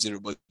starts from 0,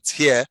 but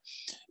here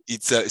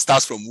it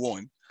starts from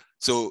 1.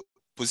 So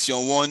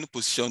position 1,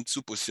 position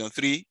 2, position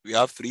 3, we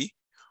have 3.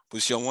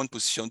 Position 1,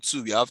 position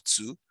 2, we have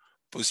 2.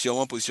 Position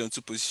 1, position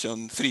 2,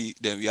 position 3,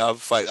 then we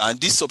have 5. And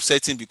this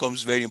subsetting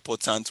becomes very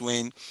important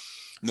when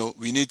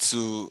we need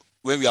to,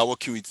 when we are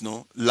working with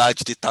large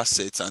data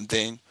sets, and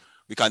then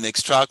we can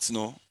extract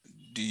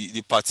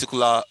the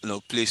particular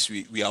place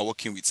we are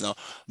working with. Now,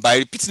 by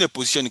repeating a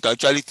position, you can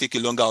actually take a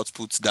longer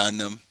output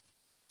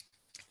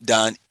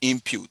than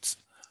input.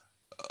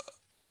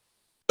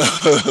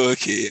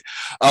 Okay.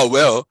 Oh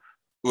well,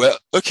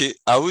 okay.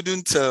 I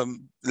wouldn't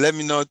let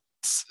me not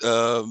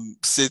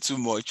say too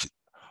much,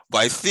 but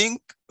I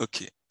think,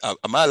 okay,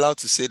 am I allowed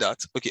to say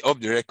that? Okay, off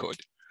the record.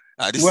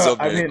 This is off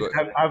the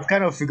record. I've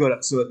kind of figured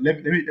out. So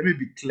let me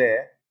be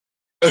clear.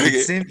 Okay.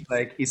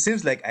 It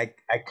seems like I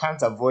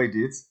can't avoid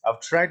it.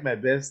 I've tried my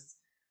best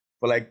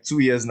for like 2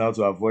 years now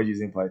to avoid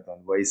using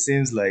Python, but it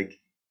seems like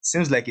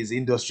it's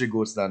industry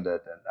gold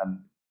standard, and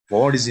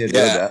for one reason or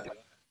the other,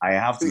 I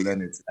have to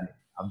learn it. And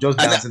I'm just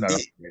dancing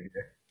around.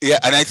 Yeah,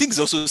 and I think it's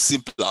also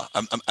simpler.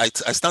 I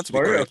stand to be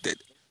corrected.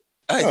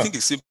 I think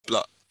it's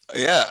simpler.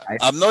 Yeah,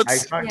 I'm not. I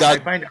find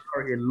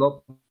R a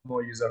lot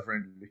more user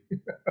friendly.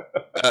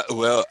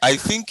 Well, I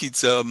think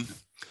it's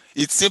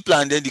simpler,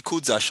 and then the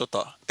codes are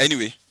shorter.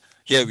 Anyway,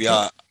 here we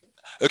are.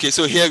 Okay,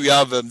 so here we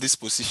have these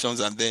positions,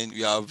 and then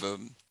we have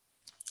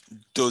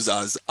those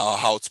as our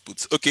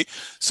outputs. Okay,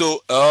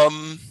 so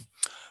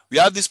we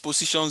have these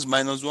positions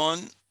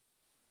 -1,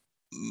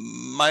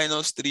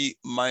 -3,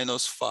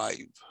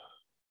 -5.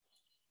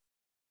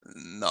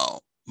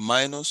 Now,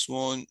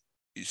 -1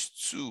 is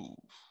 2,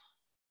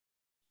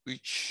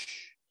 which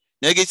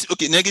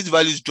negative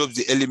values drops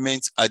the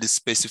elements at the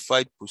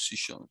specified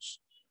positions.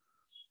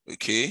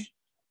 Okay,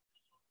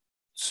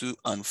 2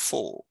 and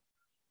 4.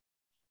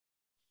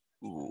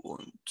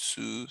 1,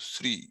 2,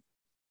 3.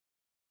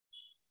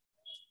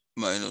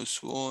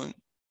 -1,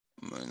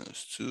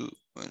 -2,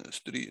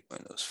 -3,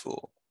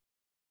 -4.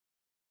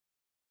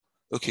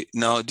 Okay,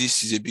 now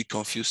this is a bit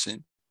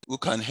confusing. Who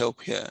can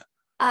help here?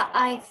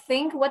 I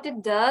think what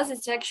it does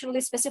is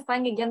actually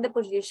specifying again the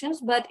positions,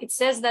 but it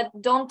says that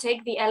don't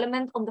take the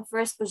element on the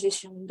first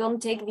position.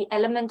 Don't take the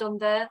element on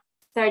the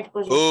third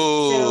position.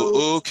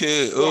 Oh,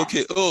 okay.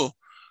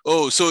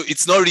 Oh, so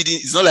it's not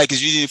like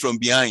it's reading it from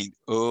behind.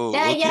 Oh,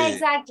 okay. Yeah,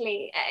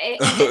 exactly. And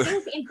I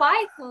think in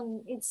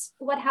Python, it's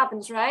what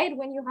happens, right?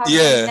 When you have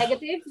a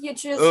negative, you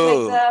choose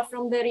like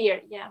from the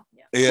rear.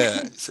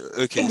 Yeah. So,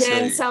 okay.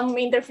 Again, some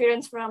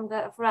interference from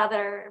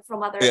other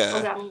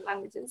programming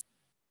languages.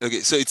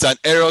 Okay, so it's an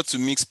error to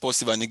mix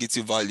positive and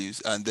negative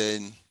values, and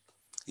then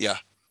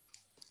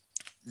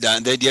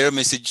then the error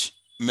message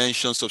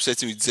mentions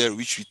subsetting with 0,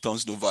 which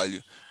returns no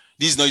value.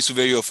 This is not used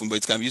very often, but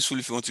it can be useful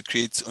if you want to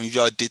create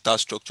unusual data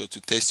structure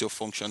to test your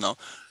function. Now,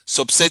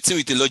 subsetting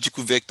with a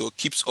logical vector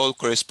keeps all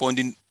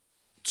corresponding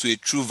to a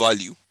true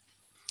value.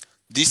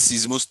 This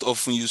is most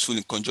often useful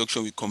in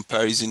conjunction with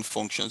comparison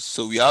functions.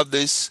 So we have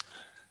this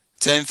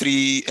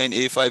 10.3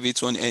 NA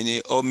 581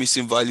 NA, all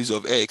missing values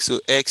of X. So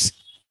X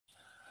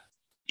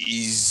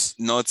is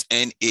not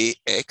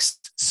NAX.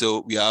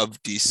 So we have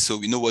this. So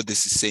we know what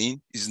this is saying.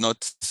 It's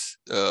not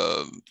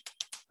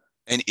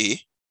NA.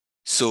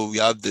 So we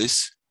have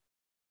this.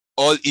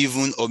 All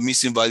even or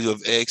missing value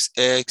of X,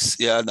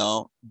 yeah,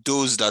 now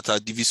those that are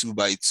divisible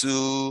by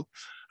 2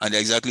 and they're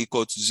exactly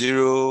equal to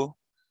 0,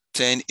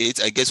 10,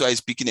 8. I guess why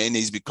it's picking NA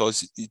is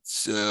because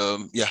it's,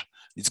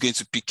 it's going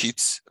to pick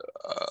it.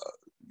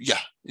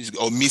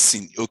 Or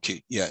missing.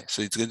 Okay, yeah,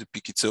 so it's going to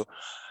pick it. So,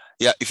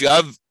 yeah, if you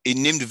have a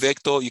named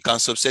vector, you can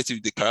subset it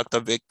with the character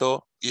vector.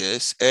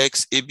 Yes,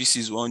 X, ABC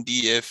is 1,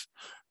 DF.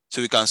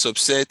 So we can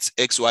subset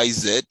X, Y,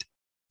 Z,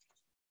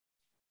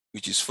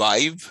 which is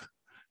 5.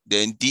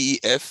 Then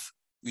DEF,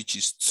 which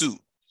is 2.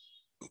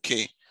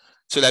 Okay.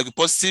 So like with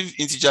positive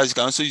integers, you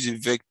can also use a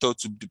vector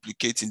to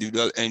duplicate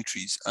individual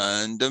entries.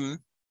 And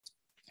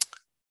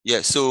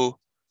so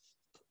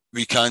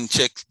we can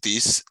check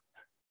this.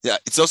 Yeah,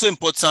 it's also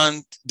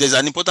important. There's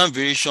an important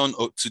variation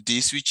to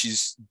this, which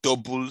is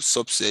double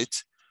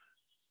subset.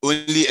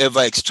 Only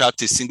ever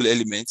extract a single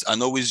element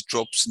and always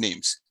drops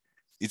names.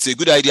 It's a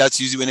good idea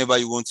to use it whenever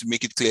you want to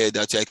make it clear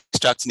that you're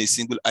extracting a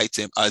single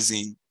item, as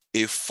in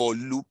a for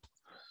loop.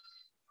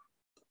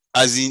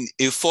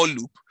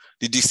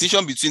 The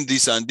distinction between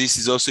this and this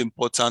is also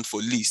important for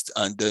list,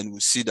 and then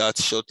we'll see that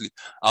shortly.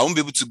 I won't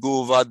be able to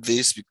go over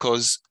this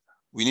because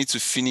we need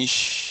to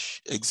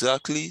finish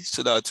exactly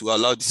so that we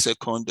allow the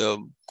second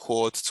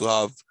cohort to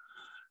have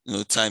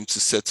time to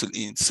settle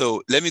in.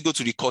 So let me go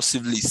to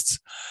recursive lists.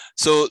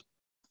 So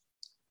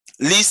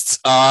lists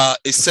are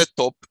a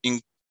setup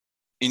in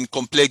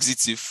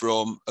complexity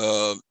from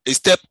a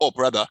step up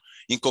rather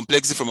in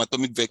complexity from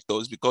atomic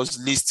vectors, because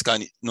lists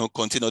can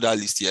contain other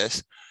lists,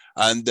 yes.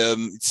 And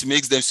it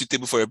makes them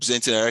suitable for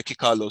representing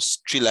hierarchical or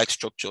tree-like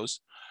structures.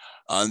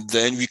 And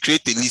then we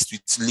create a list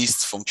with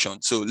list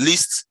function. So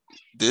list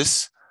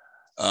this,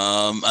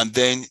 and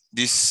then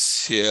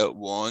this here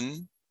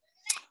 1,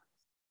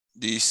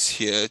 this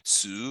here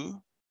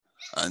 2,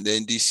 and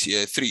then this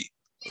here 3.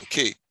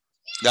 Okay,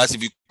 that's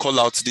if you call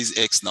out this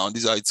X now,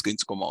 this is how it's going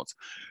to come out.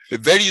 A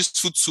very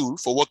useful tool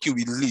for working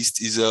with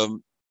list is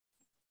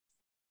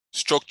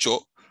structure,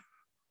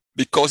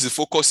 because it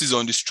focuses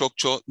on the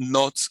structure,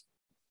 not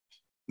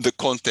the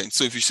content.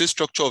 So if you say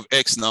structure of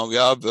X now, we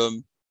have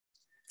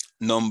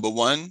number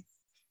 1,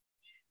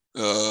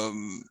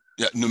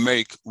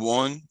 numeric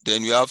 1,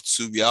 then we have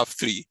 2, we have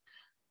 3.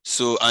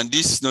 So, and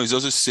this is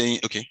also saying,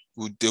 okay,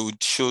 they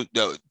would show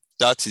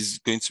that is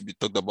going to be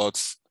talked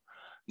about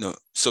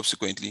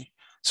subsequently.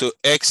 So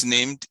X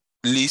named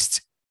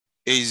list,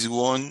 A is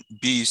 1,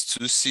 B is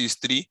 2, C is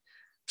 3.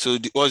 So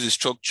what's the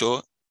structure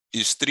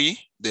is 3,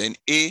 then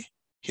A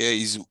here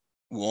is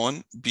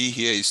 1, B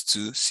here is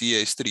 2, C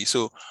here is 3.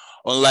 So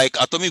unlike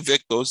atomic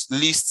vectors,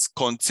 lists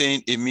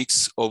contain a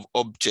mix of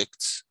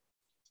objects.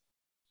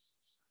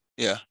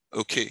 Yeah,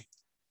 okay.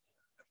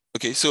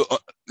 Okay, so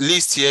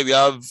list here, we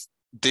have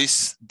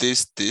this,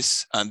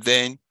 and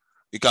then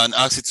we can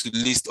ask it to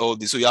list all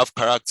this. So we have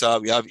character,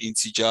 we have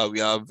integer, we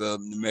have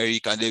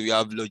numeric, and then we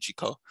have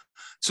logical.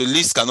 So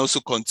lists can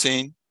also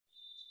contain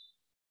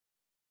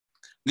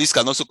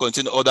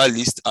other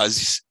lists,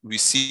 as we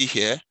see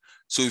here.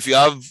 So if you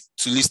have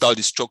to list out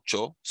the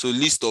structure, so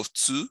list of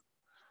 2.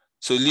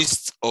 So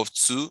list of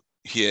 2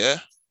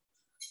 here.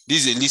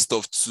 This is a list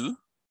of 2.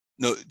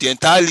 No, the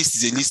entire list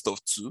is a list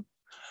of 2.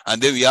 And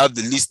then we have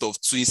the list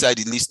of 2 inside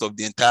the list of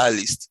the entire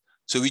list.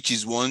 So which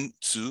is 1,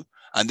 2,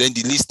 and then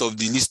the list of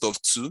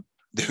 2.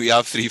 Then we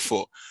have 3,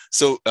 4.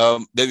 So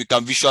then we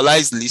can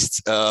visualize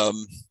lists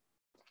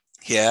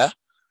here.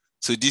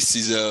 So this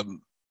is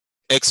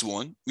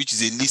X1, which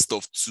is a list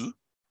of 2,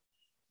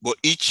 but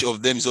each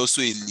of them is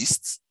also a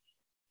list.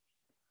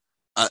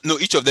 No,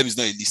 each of them is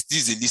not a list.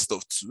 This is a list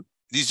of 2.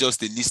 This is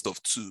just a list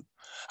of 2.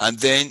 And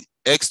then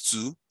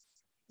X2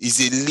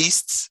 is a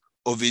list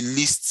of a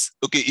list.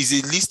 Okay, is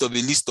a list of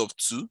a list of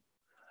 2.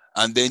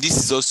 And then this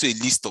is also a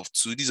list of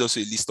 2. This is also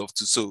a list of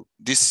 2. So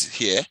this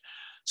here.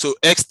 So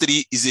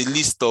X3 is a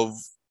list of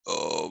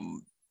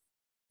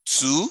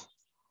 2.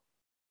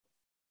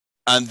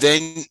 And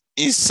then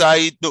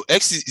inside, no,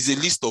 X is a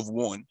list of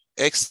 1.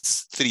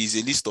 X3 is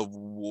a list of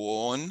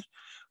 1.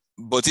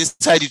 But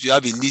inside it, you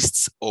have a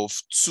list of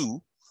 2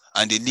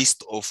 and a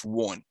list of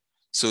 1.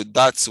 So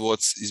that's what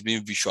is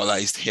being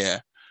visualized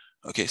here.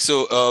 Okay,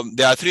 so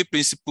there are 3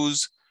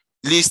 principles.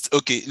 List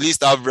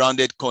have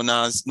rounded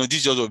corners. No, this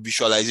is just a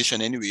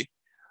visualization anyway.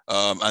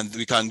 And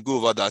we can go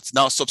over that.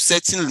 Now,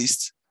 subsetting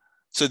list.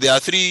 So there are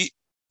 3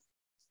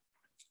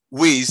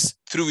 ways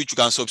through which you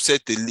can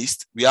subset the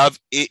list. We have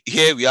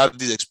here we have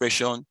this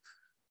expression.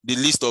 The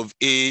list of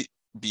A,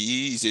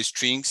 B is a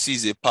string, C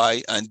is a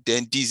pi, and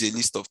then D is a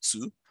list of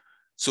 2.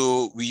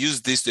 So we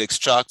use this to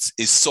extract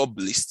a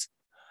sublist.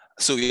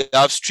 So we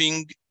have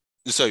string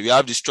sorry, we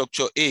have the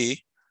structure A,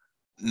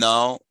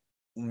 now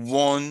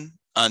 1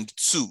 and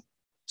 2.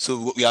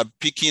 So we are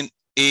picking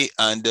A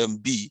and then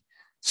B.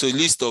 So a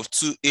list of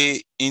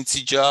 2A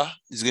integer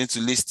is going to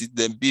list it,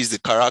 then B is the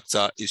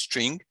character, a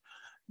string.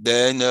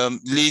 Then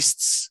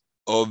lists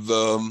of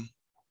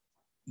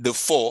the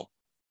 4,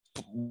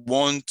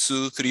 1,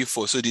 2, 3,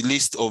 4. So the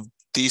list of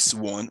this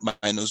one,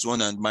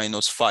 -1 and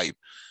 -5.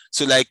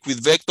 So like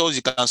with vectors,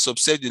 you can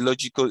subset the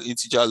logical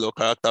integer or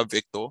character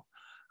vector.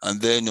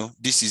 And then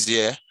this is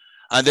here.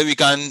 And then we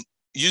can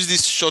use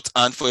this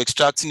shorthand for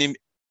extracting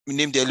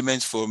name the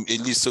elements from a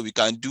list. So we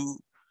can do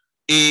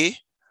A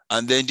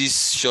and then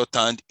this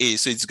shorthand A.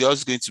 So it's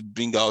just going to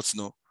bring out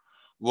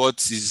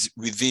what is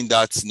within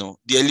that,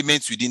 the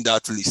elements within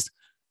that list.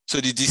 So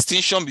the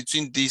distinction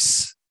between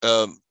this,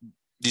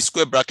 the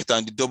square bracket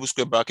and the double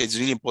square bracket is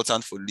really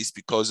important for list,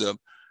 because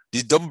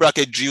the double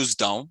bracket drills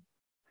down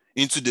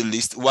into the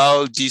list,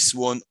 while this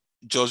one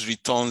just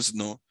returns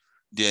the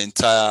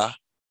entire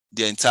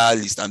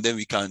list. And then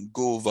we can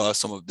go over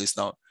some of this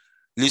now.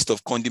 List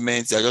of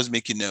condiments, they're just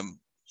making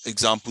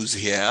examples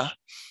here.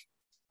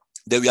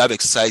 Then we have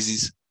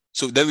exercises.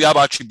 So then we have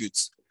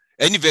attributes.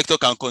 Any vector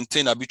can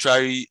contain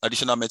arbitrary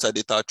additional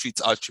metadata to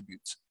its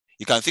attributes.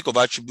 You can think of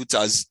attributes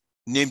as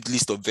named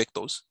list of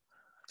vectors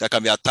that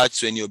can be attached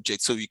to any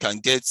object. So we can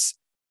get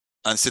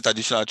and set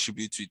additional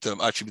attributes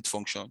with attribute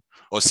function,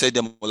 or set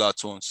them all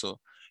at once. So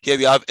here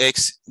we have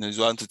x is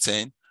 1 to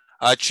 10,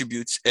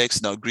 attribute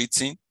x now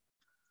greeting.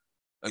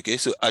 Okay,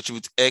 so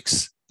attribute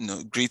x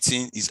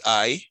greeting is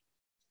I.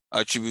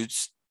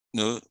 Attributes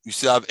we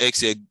still have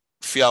x here,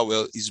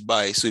 farewell is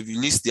by. So if you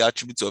list the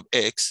attributes of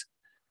x,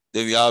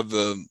 then we have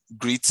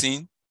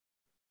greeting,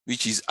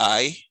 which is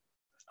I,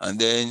 and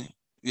then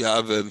we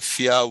have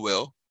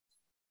farewell,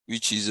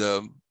 which is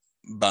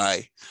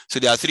by. So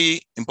there are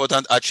 3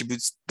 important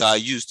attributes that are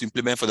used to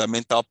implement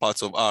fundamental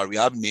parts of R. We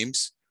have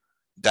names,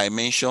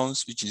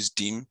 dimensions, which is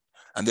dim,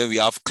 and then we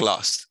have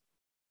class.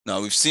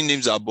 Now we've seen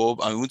names above,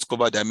 and we won't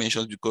cover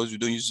dimensions because we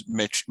don't use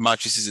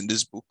matrices in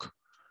this book.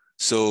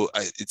 So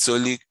it's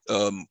only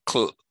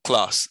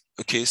class.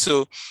 Okay,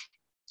 so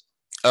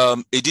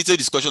a detailed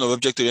discussion of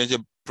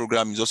object-oriented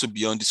programming is also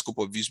beyond the scope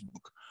of this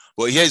book.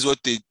 But here is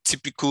what the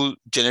typical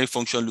generic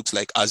function looks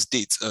like as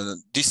date.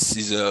 This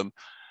is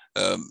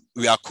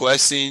we are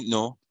coercing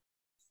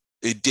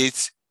a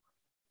date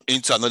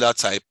into another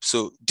type.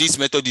 So this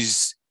method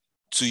is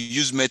to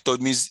use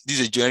method, means this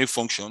is a generic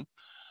function.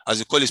 As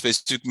you call a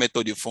specific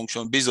method, a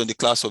function based on the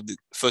class of the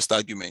first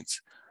argument.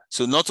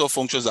 So not all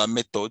functions are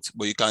methods,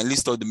 but you can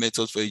list all the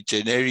methods for a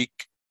generic,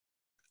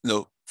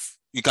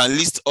 you can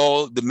list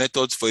all the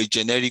methods for a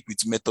generic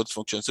with method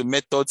function. So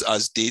methods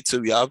as date, so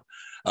we have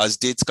as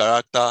date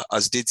character,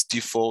 as date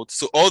default.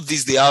 So all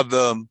these, they have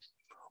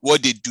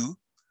what they do.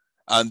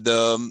 And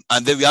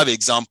then we have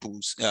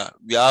examples. Yeah,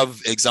 we have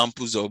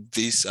examples of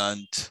this,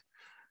 and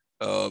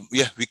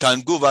yeah, we can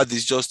go over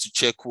this just to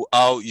check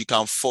how you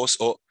can force,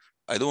 or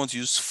I don't want to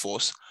use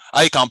force,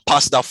 how you can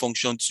pass that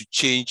function to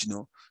change,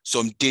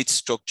 some date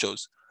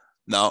structures.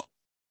 Now,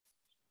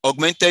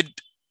 augmented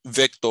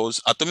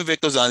vectors, atomic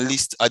vectors, and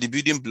lists are the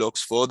building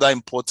blocks for other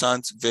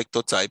important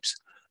vector types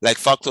like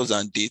factors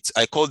and dates.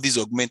 I call these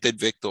augmented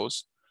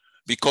vectors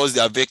because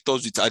they are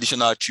vectors with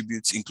additional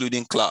attributes,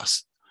 including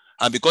class.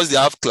 And because they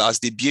have class,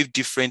 they behave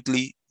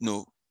differently,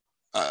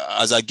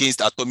 as against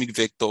atomic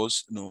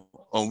vectors,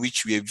 on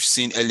which we have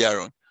seen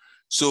earlier on.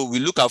 So we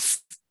look at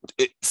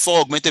 4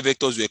 augmented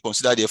vectors we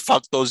consider the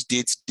factors,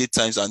 dates, date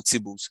times, and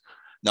tables.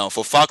 Now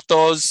for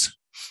factors,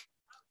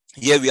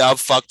 here we have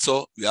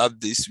factor, we have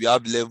this, we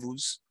have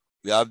levels,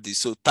 we have this.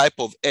 So type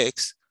of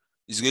X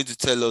is going to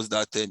tell us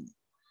that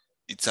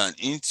it's an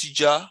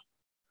integer,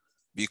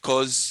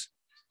 because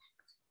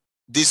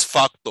this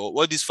factor,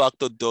 what this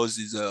factor does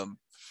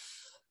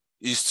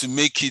is to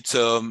make it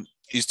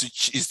is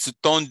to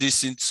turn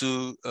this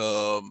into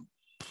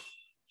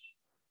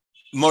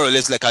more or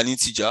less like an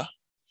integer.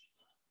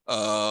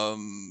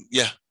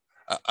 Yeah,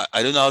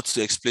 I don't know how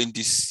to explain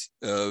this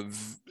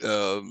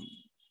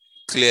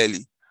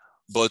clearly,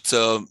 but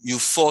you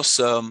force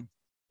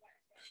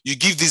you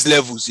give these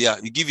levels, yeah,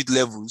 you give it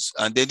levels,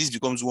 and then this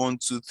becomes 1,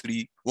 2,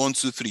 3, 1,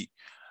 2, 3,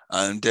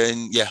 and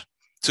then yeah.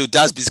 So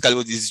that's basically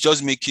what it's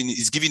just making.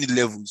 It's giving it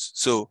levels.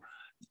 So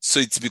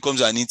it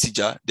becomes an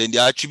integer. Then the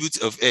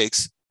attribute of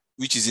X,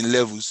 which is in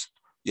levels,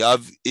 you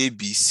have A,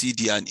 B, C,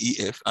 D, and E,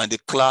 F, and the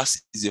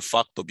class is a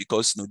factor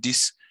because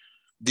this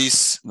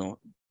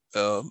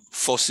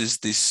forces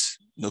this,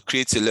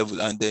 creates a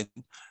level, and then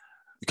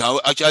you can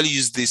actually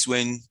use this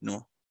when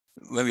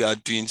when we are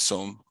doing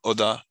some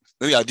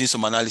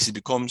analysis.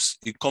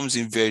 It comes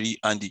in very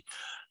handy.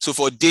 So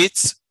for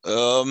dates,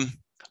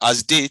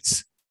 as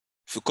dates,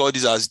 if you call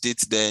this as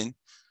dates, then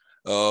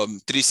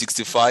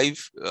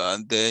 365,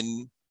 and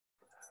then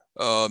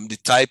the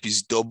type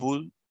is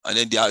double, and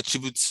then the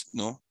attributes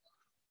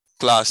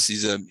class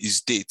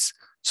is date.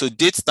 So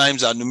date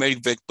times are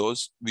numeric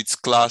vectors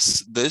with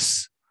class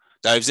this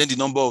that represent the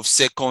number of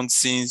seconds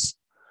since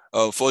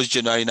 1st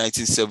January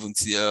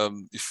 1970.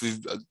 If we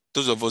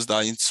those of us that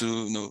are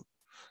into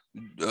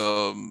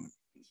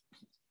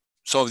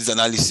some of these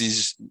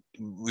analyses,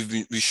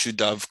 we should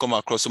have come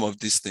across some of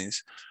these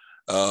things.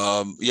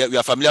 Yeah, we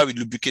are familiar with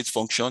lubricate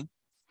function,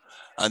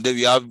 and then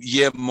we have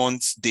year,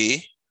 month,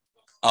 day,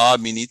 hour,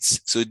 minutes.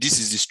 So this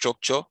is the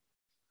structure,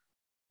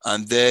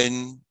 and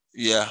then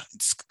yeah,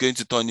 it's going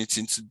to turn it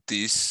into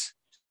this.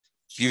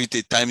 Give it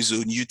a time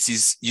zone,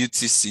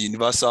 UTC,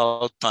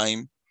 universal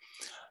time,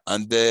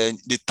 and then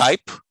the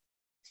type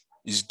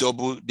is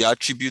double, the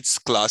attributes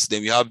class.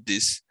 Then we have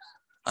this,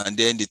 and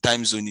then the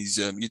time zone is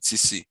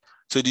UTC.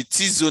 So the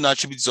T zone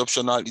attribute is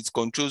optional. It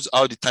controls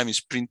how the time is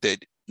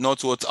printed,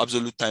 not what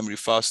absolute time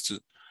refers to.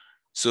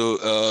 So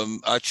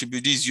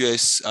attribute is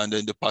US and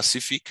then the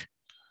Pacific.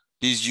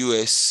 This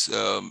US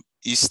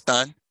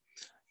Eastern.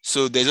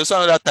 So there's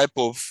also another type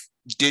of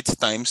date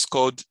times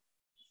called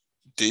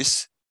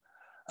this,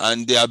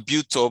 and they are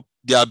built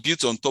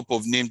on top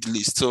of named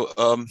lists. So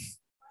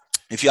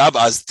if you have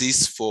as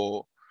this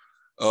for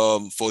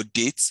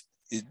dates,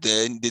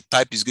 then the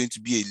type is going to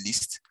be a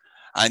list,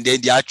 and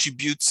then the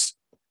attributes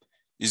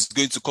is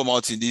going to come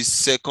out in this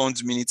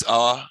second, minute,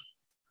 hour,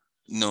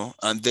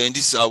 and then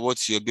these are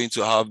what you're going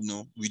to have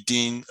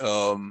within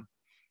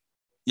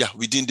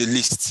within the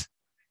list.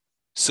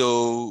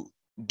 So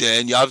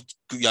then you are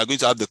going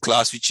to have the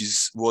class, which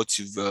is what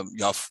you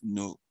have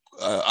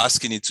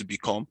asking it to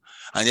become,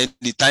 and then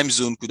the time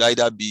zone could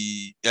either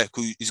be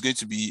it's going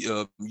to be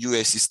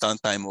US Eastern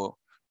Time or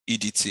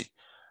EDT.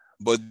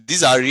 But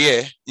these are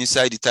rare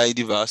inside the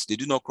tidyverse. They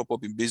do not crop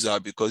up in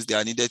Bazaar because they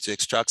are needed to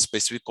extract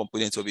specific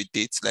components of a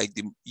date, like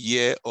the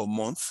year or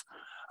month.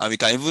 And we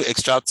can even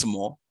extract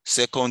more,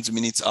 seconds,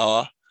 minutes,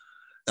 hour.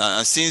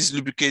 And since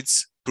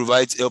lubricates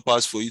provides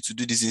helpers for you to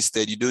do this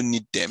instead, you don't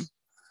need them.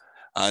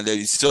 And then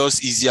it's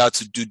just easier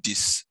to do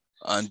this.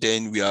 And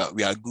then we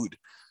are good.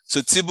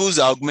 So tables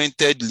are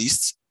augmented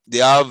lists. They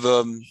have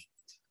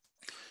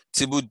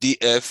table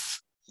DF,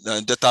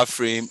 data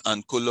frame,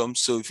 and column.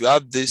 So if you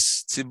have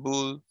this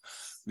table,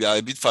 we are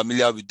a bit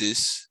familiar with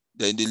this.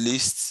 Then the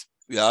list,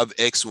 we have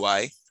X,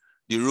 Y.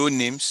 The row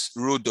names,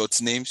 row dot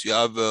names, you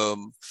have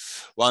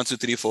 1, 2,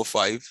 3, 4,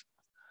 5.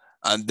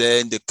 And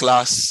then the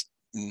class,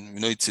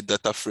 it's a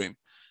data frame.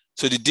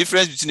 So the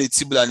difference between a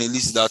table and a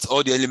list is that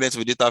all the elements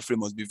of a data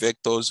frame must be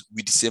vectors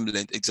with the same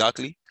length.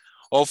 Exactly.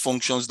 All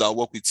functions that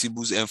work with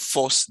tables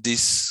enforce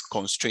this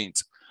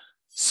constraint.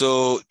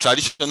 So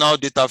traditional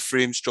data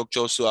frame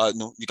structure, so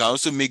you can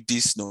also make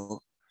this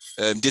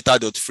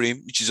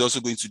data.frame, which is also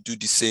going to do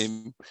the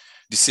same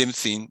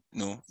thing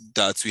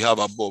that we have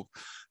above.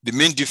 The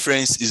main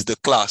difference is the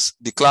class.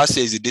 The class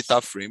here is a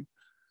data frame,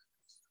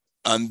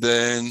 and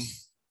then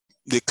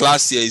the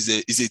class here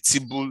is a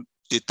table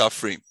data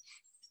frame.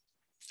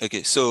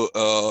 Okay, so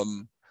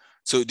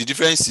so the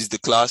difference is the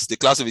class. The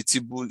class of a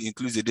table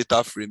includes a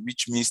data frame,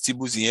 which means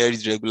tables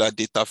inherit regular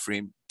data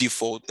frame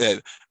default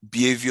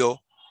behavior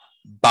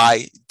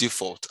by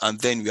default. And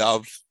then we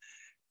have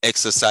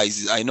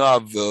exercises. I know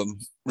I've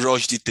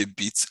rushed it a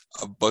bit,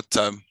 but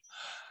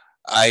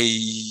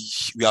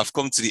we have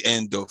come to the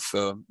end of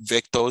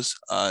vectors.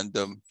 And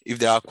if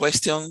there are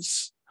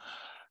questions,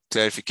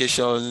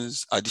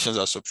 clarifications, additions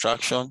or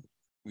subtraction,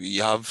 we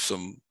have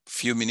some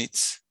few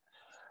minutes.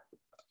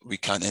 We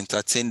can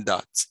entertain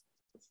that.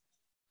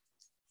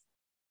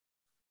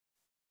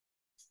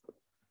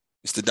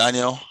 Mr.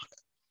 Daniel?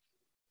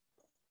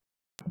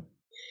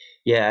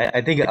 Yeah,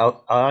 I think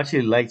I'll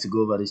actually like to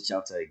go over this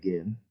chapter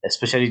again,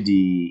 especially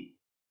the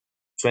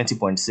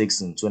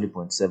 20.6 and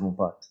 20.7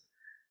 part.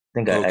 I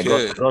think I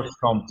got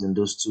stumped in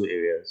those two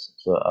areas.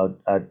 So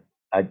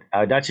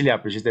I'd actually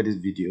appreciated this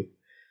video.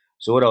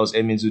 So what I was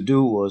aiming to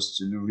do was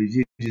to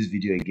review this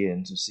video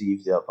again to see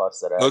if there are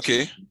parts that I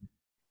okay.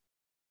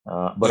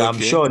 But I'm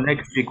sure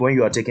next week, when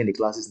you are taking the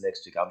classes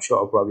next week, I'm sure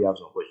I'll probably have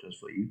some questions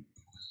for you.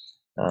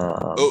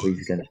 So if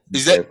you can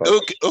is that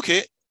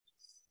okay?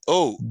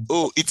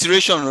 Oh,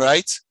 iteration,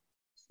 right?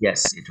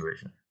 Yes,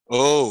 iteration.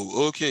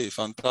 Oh, okay,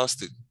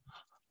 fantastic.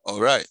 All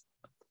right.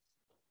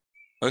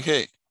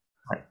 Okay.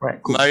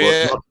 Right, cool.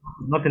 Maria,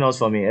 nothing else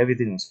for me.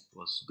 Everything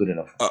was good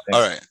enough. all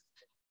right.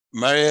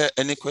 Maria,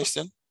 any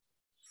question?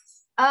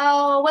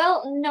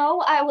 Well,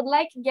 no, I would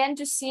like again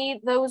to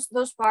see those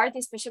parts,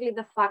 especially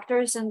the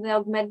factors and the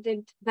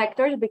augmented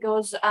vectors,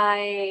 because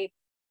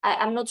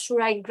I'm not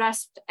sure I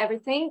grasped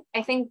everything.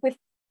 I think with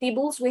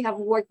tables we have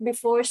worked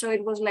before, so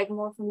it was like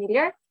more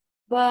familiar.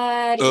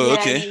 But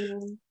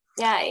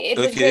it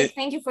was great.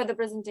 Thank you for the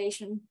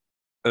presentation.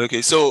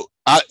 Okay, so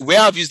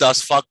where I've used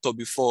as factor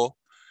before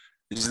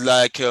is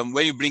like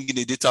when you bring in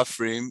a data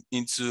frame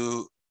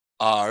into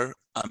R,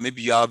 and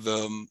maybe you have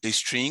a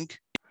string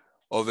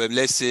of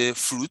let's say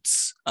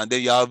fruits, and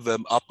then you have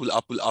apple,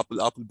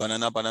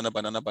 banana,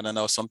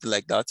 or something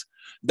like that.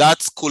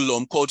 That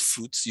column called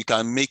fruits, you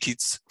can make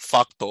it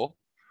factor.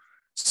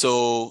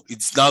 So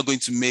it's now going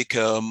to make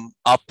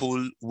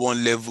apple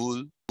one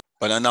level,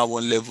 banana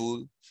one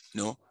level,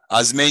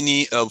 as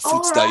many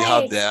fruits that you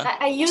have there.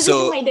 I use it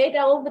in my data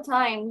all the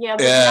time. Yeah,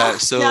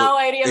 but now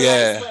I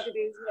realize what it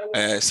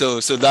is.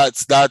 So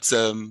that's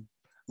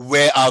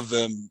where I've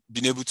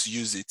been able to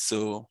use it.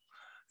 So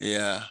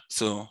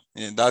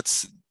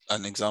that's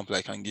an example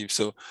I can give.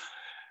 So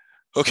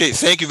Okay,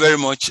 thank you very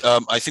much.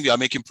 I think we are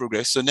making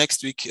progress. So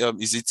next week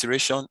is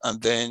iteration,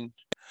 and then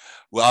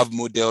we'll have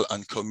model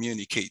and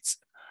communicate.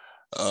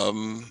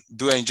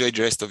 Do enjoy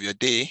the rest of your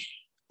day.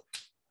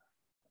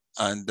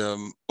 And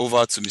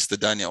over to Mr.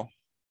 Daniel.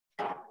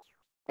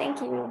 Thank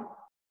you.